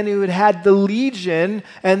very man who had had the legion,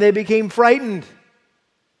 and they became frightened.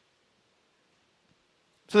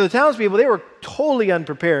 So the townspeople, they were totally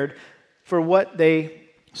unprepared for what they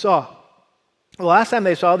saw. The last time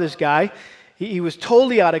they saw this guy, he was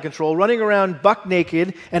totally out of control, running around buck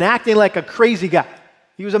naked and acting like a crazy guy.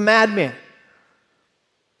 He was a madman.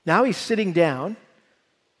 Now he's sitting down,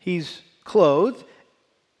 he's clothed,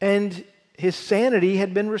 and his sanity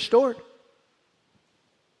had been restored.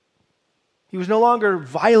 He was no longer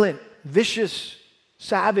violent, vicious,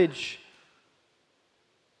 savage.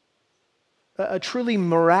 A truly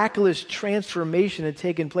miraculous transformation had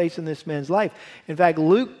taken place in this man's life. In fact,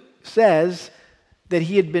 Luke says that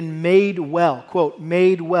he had been made well, quote,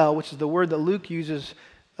 made well, which is the word that Luke uses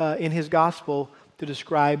in his gospel to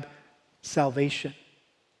describe salvation.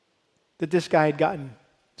 That this guy had gotten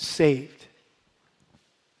saved.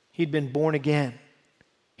 He'd been born again.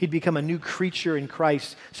 He'd become a new creature in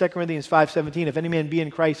Christ. 2 Corinthians 5:17, if any man be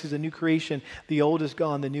in Christ, he's a new creation. The old is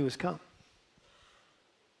gone, the new has come.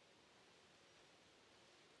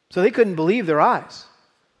 So they couldn't believe their eyes.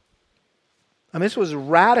 I mean, this was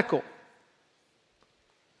radical.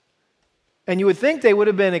 And you would think they would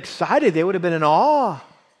have been excited. They would have been in awe.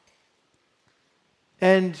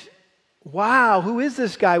 And, wow, who is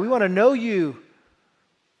this guy? We want to know you.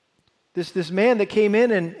 This man that came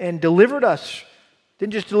in and delivered us.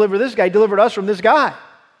 Didn't just deliver this guy, delivered us from this guy.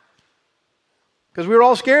 Because we were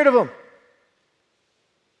all scared of him.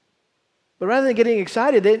 But rather than getting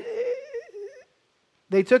excited,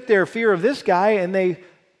 they took their fear of this guy and they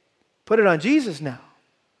put it on Jesus now.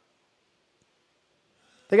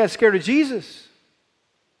 They got scared of Jesus.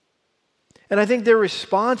 And I think their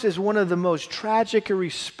response is one of the most tragic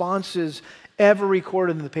responses ever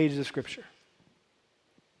recorded in the pages of Scripture.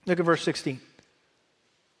 Look at verse 16.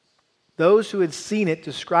 Those who had seen it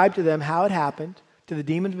described to them how it happened to the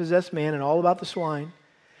demon-possessed man and all about the swine,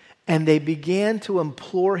 and they began to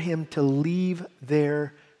implore him to leave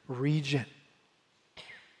their region.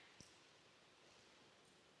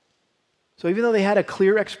 So even though they had a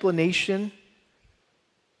clear explanation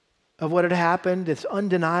of what had happened, this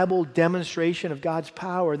undeniable demonstration of God's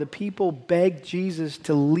power, the people begged Jesus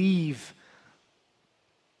to leave.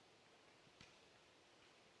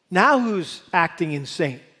 Now who's acting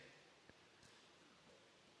insane?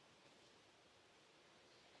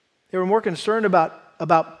 They were more concerned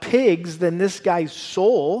about pigs than this guy's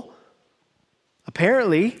soul.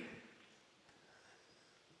 Apparently,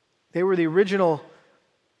 they were the original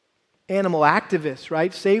animal activists,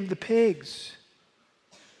 right? Save the pigs.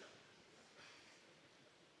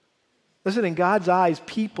 Listen, in God's eyes,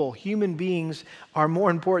 people, human beings, are more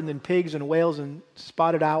important than pigs and whales and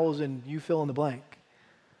spotted owls and you fill in the blank.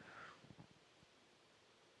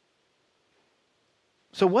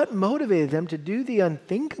 So what motivated them to do the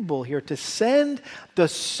unthinkable here, to send the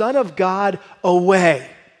Son of God away?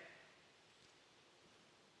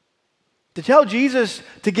 To tell Jesus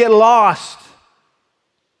to get lost.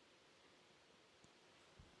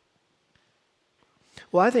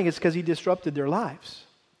 Well, I think it's because he disrupted their lives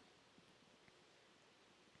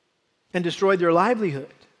and destroyed their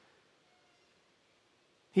livelihood.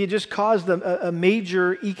 He had just caused them a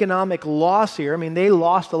major economic loss here. I mean, they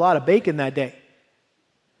lost a lot of bacon that day.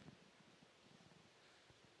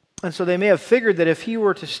 And so they may have figured that if he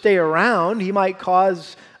were to stay around, he might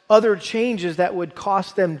cause other changes that would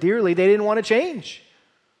cost them dearly. They didn't want to change.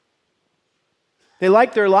 They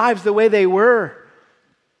liked their lives the way they were.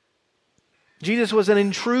 Jesus was an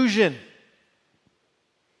intrusion.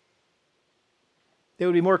 They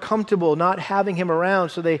would be more comfortable not having him around,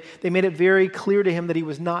 so they made it very clear to him that he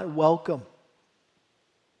was not welcome.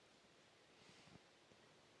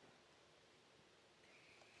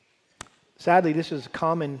 Sadly, this is a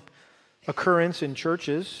common occurrence in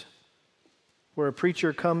churches where a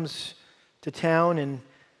preacher comes to town and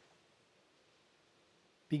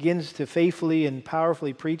begins to faithfully and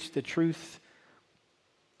powerfully preach the truth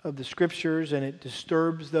of the Scriptures, and it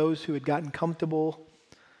disturbs those who had gotten comfortable.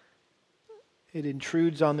 It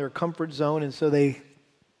intrudes on their comfort zone, and so they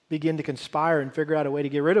begin to conspire and figure out a way to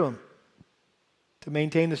get rid of him, to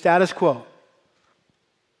maintain the status quo,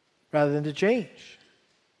 rather than to change.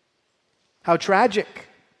 How tragic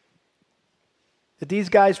that these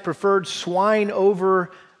guys preferred swine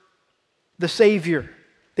over the Savior.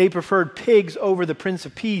 They preferred pigs over the Prince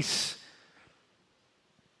of Peace.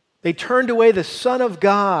 They turned away the Son of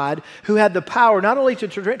God, who had the power not only to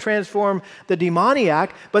transform the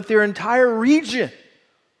demoniac, but their entire region.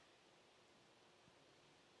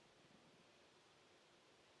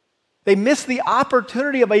 They missed the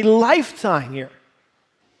opportunity of a lifetime here.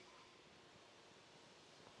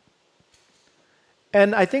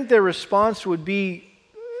 And I think their response would be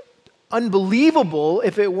unbelievable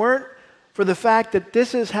if it weren't for the fact that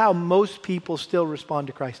this is how most people still respond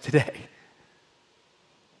to Christ today.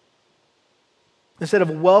 Instead of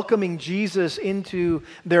welcoming Jesus into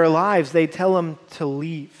their lives, they tell him to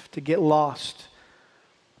leave, to get lost.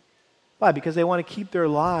 Why? Because they want to keep their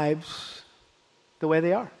lives the way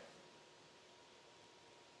they are.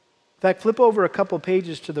 In fact, flip over a couple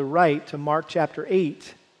pages to the right to Mark chapter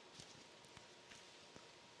 8.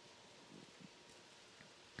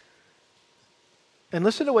 And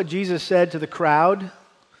listen to what Jesus said to the crowd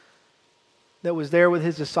that was there with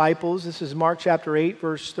his disciples. This is Mark chapter 8,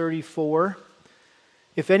 verse 34.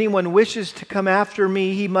 If anyone wishes to come after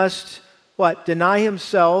me, he must, what? Deny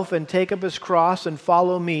himself and take up his cross and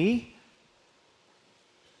follow me.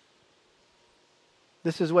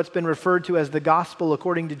 This is what's been referred to as the gospel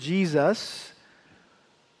according to Jesus.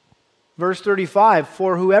 Verse 35,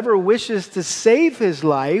 for whoever wishes to save his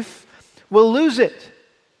life will lose it.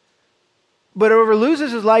 But whoever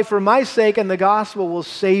loses his life for my sake and the gospel will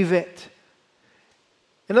save it.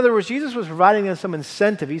 In other words, Jesus was providing them some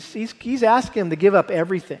incentive. He's asking them to give up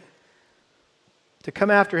everything. To come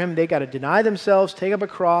after him, they got to deny themselves, take up a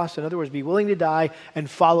cross, in other words, be willing to die and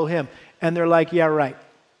follow him. And they're like, yeah, right.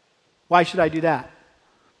 Why should I do that?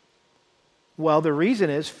 Well, the reason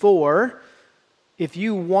is if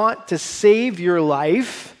you want to save your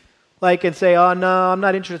life, like and say, oh, no, I'm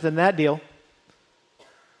not interested in that deal,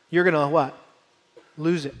 you're going to what?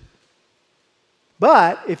 Lose it.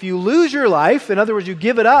 But if you lose your life, in other words, you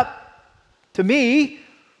give it up to me,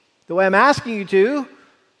 the way I'm asking you to,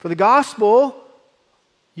 for the gospel,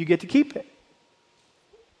 you get to keep it.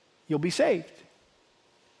 You'll be saved.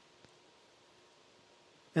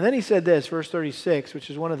 And then he said this, verse 36, which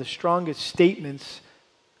is one of the strongest statements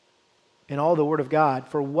in all the Word of God.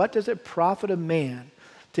 For what does it profit a man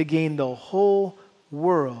to gain the whole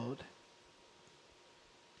world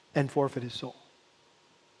and forfeit his soul?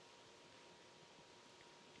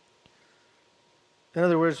 In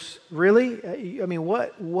other words, really? I mean,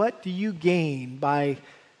 what do you gain by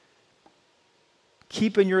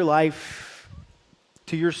keeping your life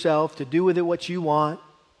to yourself, to do with it what you want,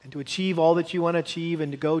 and to achieve all that you want to achieve,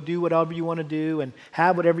 and to go do whatever you want to do, and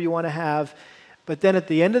have whatever you want to have, but then at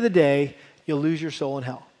the end of the day, you'll lose your soul in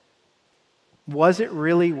hell? Was it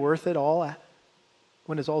really worth it all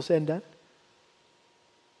when it's all said and done?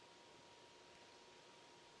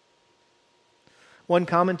 One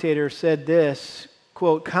commentator said this,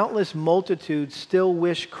 quote, countless multitudes still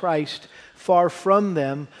wish Christ far from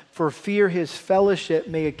them for fear his fellowship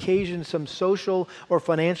may occasion some social or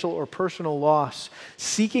financial or personal loss.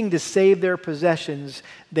 Seeking to save their possessions,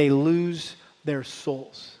 they lose their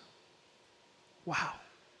souls. Wow.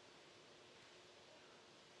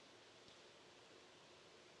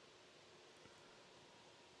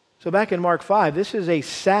 So back in Mark 5, this is a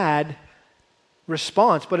sad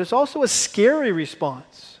response, but it's also a scary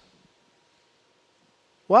response.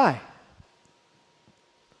 Why?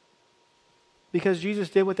 Because Jesus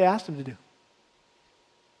did what they asked him to do.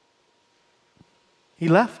 He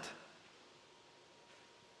left.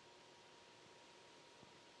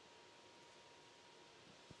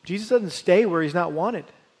 Jesus doesn't stay where he's not wanted.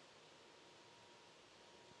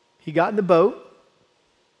 He got in the boat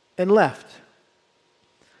and left.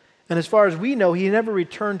 And as far as we know, he never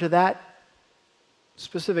returned to that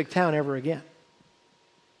specific town ever again.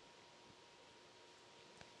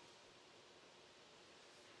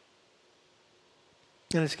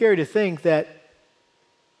 And it's scary to think that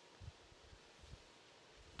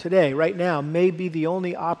today, right now, may be the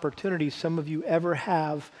only opportunity some of you ever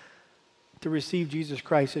have to receive Jesus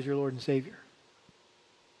Christ as your Lord and Savior.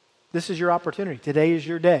 This is your opportunity. Today is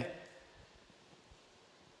your day.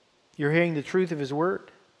 You're hearing the truth of his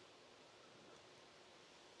word.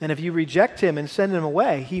 And if you reject him and send him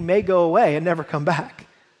away, he may go away and never come back.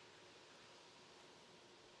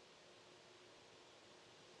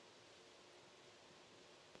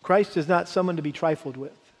 Christ is not someone to be trifled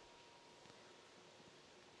with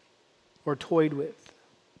or toyed with.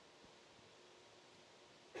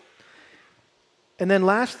 And then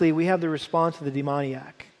lastly, we have the response of the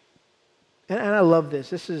demoniac. And I love this.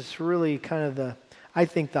 This is really kind of I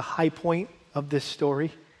think the high point of this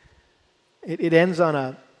story. It ends on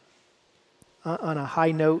a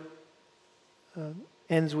high note,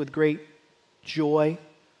 ends with great joy.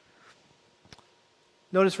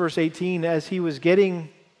 Notice verse 18, as he was getting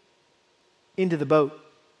into the boat,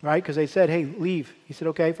 right? Because they said, hey, leave. He said,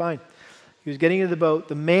 okay, fine. He was getting into the boat.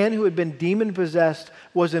 The man who had been demon-possessed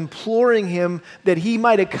was imploring him that he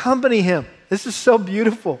might accompany him. This is so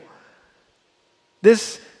beautiful.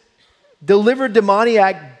 This delivered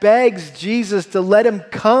demoniac begs Jesus to let him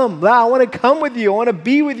come. I want to come with you. I want to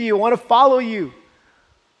be with you. I want to follow you.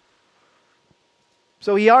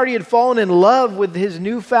 So he already had fallen in love with his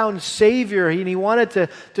newfound Savior, and he wanted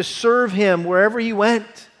to serve him wherever he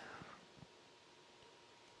went.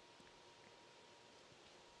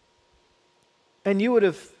 And you would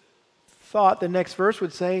have thought the next verse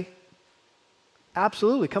would say,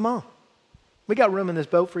 absolutely, come on. We got room in this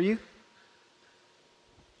boat for you.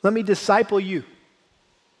 Let me disciple you,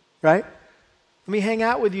 right? Let me hang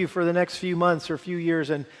out with you for the next few months or few years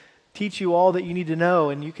and teach you all that you need to know,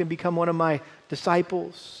 and you can become one of my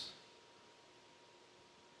disciples.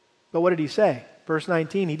 But what did he say? Verse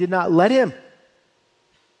 19, he did not let him.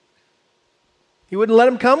 He wouldn't let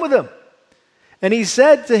him come with him. And he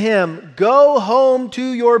said to him, go home to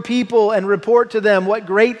your people and report to them what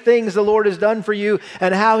great things the Lord has done for you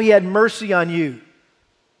and how he had mercy on you.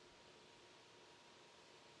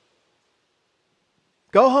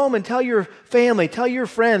 Go home and tell your family, tell your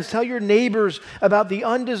friends, tell your neighbors about the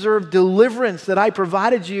undeserved deliverance that I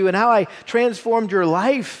provided you and how I transformed your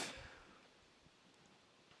life.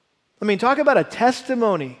 I mean, talk about a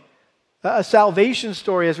testimony. A salvation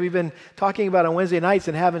story, as we've been talking about on Wednesday nights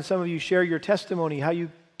and having some of you share your testimony, how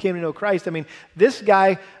you came to know Christ. I mean, this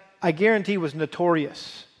guy, I guarantee, was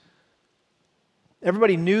notorious.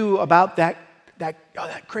 Everybody knew about that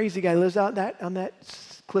crazy guy lives out on that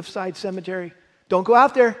cliffside cemetery. Don't go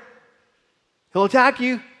out there. He'll attack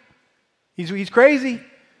you. He's crazy.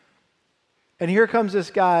 And here comes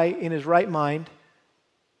this guy in his right mind,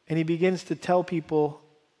 and he begins to tell people,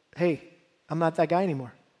 hey, I'm not that guy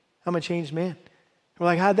anymore. I'm a changed man. We're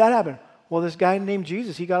like, how'd that happen? Well, this guy named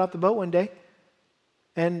Jesus, he got off the boat one day,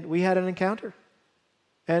 and we had an encounter.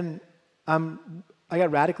 And I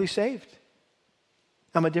got radically saved.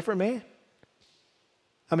 I'm a different man.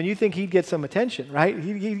 I mean, you think he'd get some attention, right?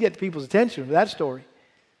 He'd get people's attention with that story.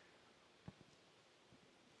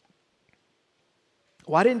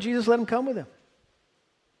 Why didn't Jesus let him come with him?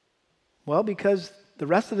 Well, because the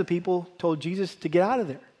rest of the people told Jesus to get out of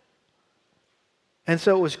there. And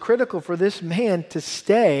so it was critical for this man to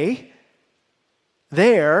stay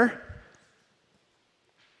there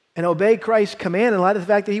and obey Christ's command in light of the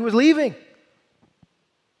fact that he was leaving.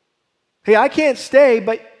 Hey, I can't stay,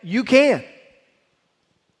 but you can.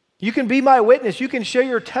 You can be my witness. You can share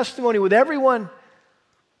your testimony with everyone.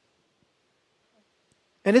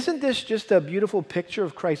 And isn't this just a beautiful picture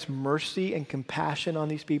of Christ's mercy and compassion on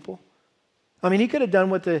these people? I mean, he could have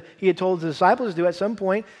done what he had told the disciples to do at some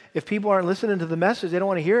point. If people aren't listening to the message, they don't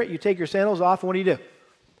want to hear it, you take your sandals off, and what do?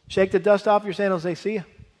 Shake the dust off your sandals and say, see ya.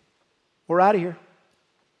 We're out of here.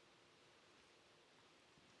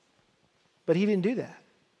 But he didn't do that.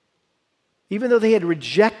 Even though they had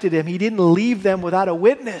rejected him, he didn't leave them without a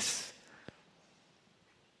witness.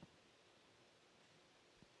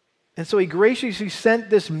 And so he graciously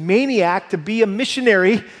sent this maniac to be a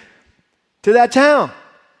missionary to that town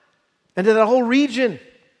and to that whole region.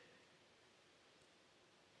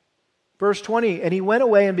 Verse 20, and he went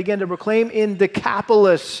away and began to proclaim in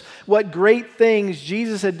Decapolis what great things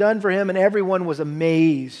Jesus had done for him, and everyone was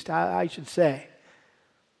amazed, I should say.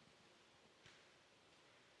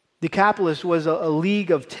 Decapolis was a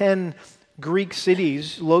league of 10 Greek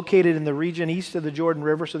cities located in the region east of the Jordan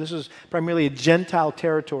River, so this is primarily a Gentile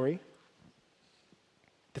territory.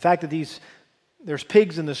 The fact that there's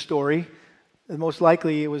pigs in the story, most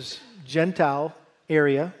likely it was Gentile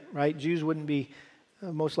area, right? Jews wouldn't be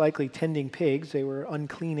most likely tending pigs. They were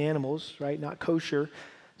unclean animals, right? Not kosher.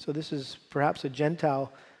 So this is perhaps a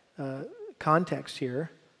Gentile context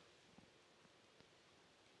here.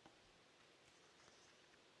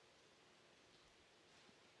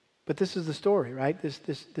 But this is the story, right?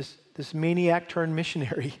 This maniac turned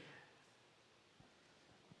missionary.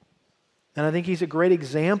 And I think he's a great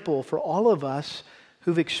example for all of us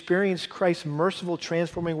who've experienced Christ's merciful,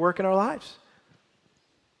 transforming work in our lives.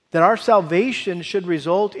 That our salvation should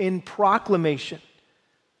result in proclamation.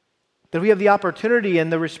 That we have the opportunity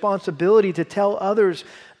and the responsibility to tell others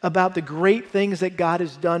about the great things that God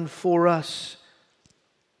has done for us.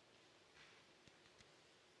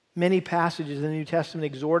 Many passages in the New Testament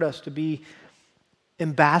exhort us to be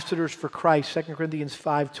ambassadors for Christ. 2 Corinthians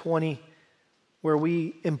 5:20, where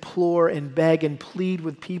we implore and beg and plead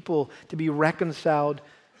with people to be reconciled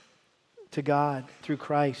to God through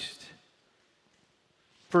Christ.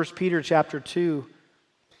 1 Peter chapter 2,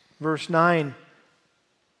 verse 9,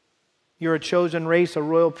 you're a chosen race, a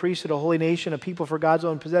royal priesthood, a holy nation, a people for God's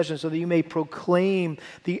own possession, so that you may proclaim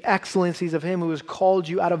the excellencies of him who has called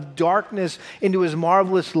you out of darkness into his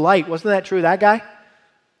marvelous light. Wasn't that true, that guy?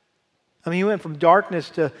 I mean, he went from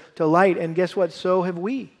darkness to light, and guess what? So have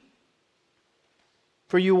we.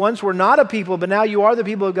 For you once were not a people, but now you are the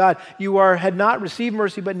people of God. You had not received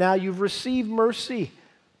mercy, but now you've received mercy.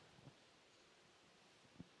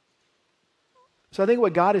 So I think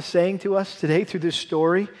what God is saying to us today through this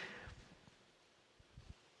story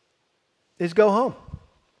is go home.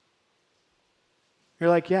 You're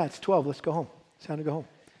like, yeah, it's 12. Let's go home. It's time to go home.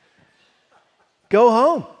 Go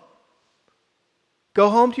home. Go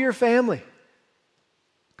home to your family.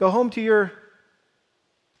 Go home to your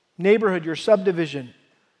neighborhood, your subdivision.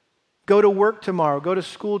 Go to work tomorrow. Go to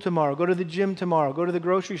school tomorrow. Go to the gym tomorrow. Go to the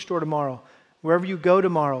grocery store tomorrow. Wherever you go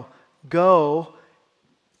tomorrow, go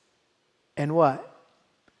and what?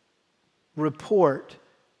 Report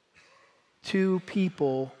to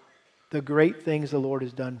people the great things the Lord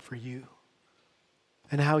has done for you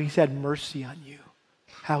and how he's had mercy on you,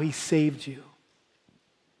 how he saved you.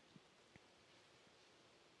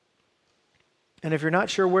 And if you're not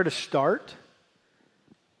sure where to start,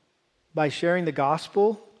 by sharing the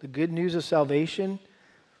gospel, the good news of salvation,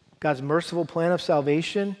 God's merciful plan of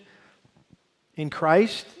salvation in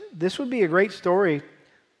Christ, this would be a great story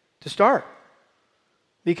to start.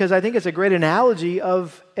 Because I think it's a great analogy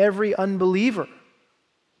of every unbeliever.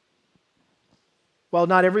 While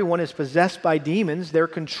not everyone is possessed by demons, they're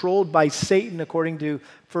controlled by Satan according to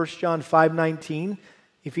 1 John 5:19,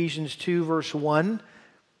 Ephesians 2 verse 1,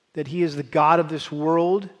 that he is the God of this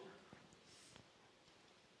world.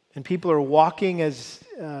 And people are walking as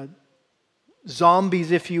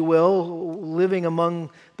zombies, if you will, living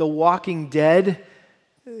among the walking dead.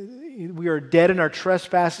 We are dead in our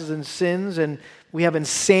trespasses and sins, and we have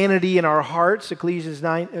insanity in our hearts, Ecclesiastes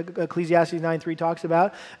 9:3 talks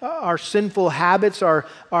about. Our sinful habits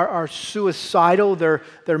are suicidal,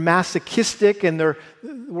 they're masochistic, and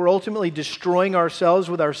we're ultimately destroying ourselves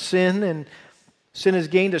with our sin, and sin has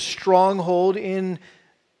gained a stronghold in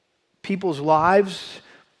people's lives.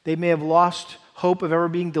 They may have lost hope of ever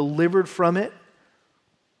being delivered from it.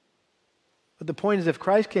 But the point is, if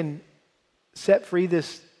Christ can set free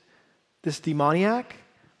this demoniac,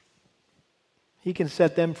 he can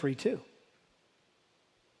set them free too.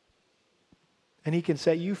 And he can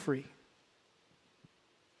set you free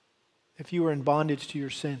if you are in bondage to your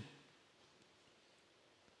sin.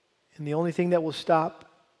 And the only thing that will stop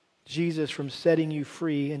Jesus from setting you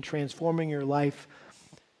free and transforming your life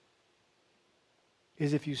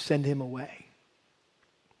is if you send him away.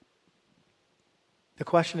 The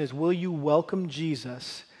question is, will you welcome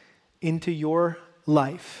Jesus into your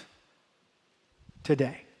life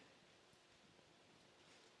today?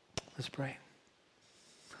 Let's pray.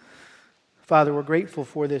 Father, we're grateful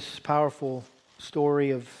for this powerful story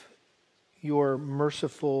of your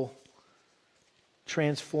merciful,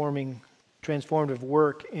 transformative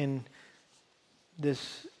work in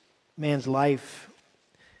this man's life.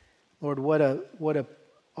 Lord, what a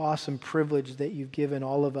awesome privilege that you've given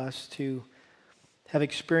all of us to have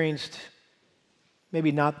experienced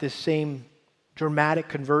maybe not this same dramatic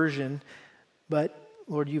conversion, but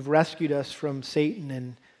Lord, you've rescued us from Satan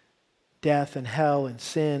and death and hell and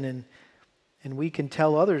sin, and we can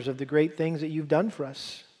tell others of the great things that you've done for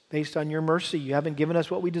us based on your mercy. You haven't given us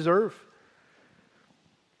what we deserve.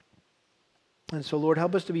 And so, Lord,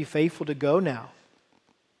 help us to be faithful to go now,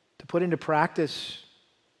 to put into practice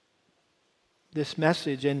this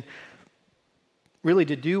message, and really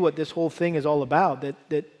to do what this whole thing is all about,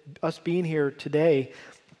 that us being here today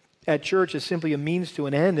at church is simply a means to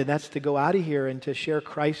an end, and that's to go out of here and to share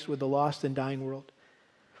Christ with the lost and dying world.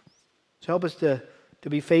 So help us to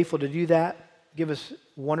be faithful to do that. Give us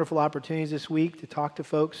wonderful opportunities this week to talk to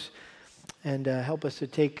folks, and help us to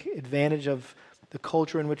take advantage of the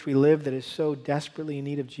culture in which we live that is so desperately in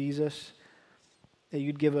need of Jesus, that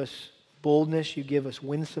you'd give us boldness, you'd give us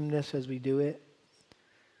winsomeness as we do it.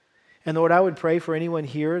 And Lord, I would pray for anyone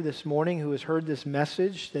here this morning who has heard this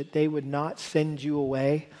message, that they would not send you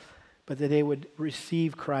away, but that they would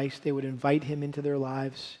receive Christ, they would invite him into their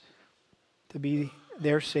lives to be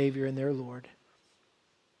their Savior and their Lord.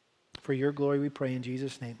 For your glory we pray in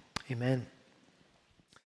Jesus' name. Amen.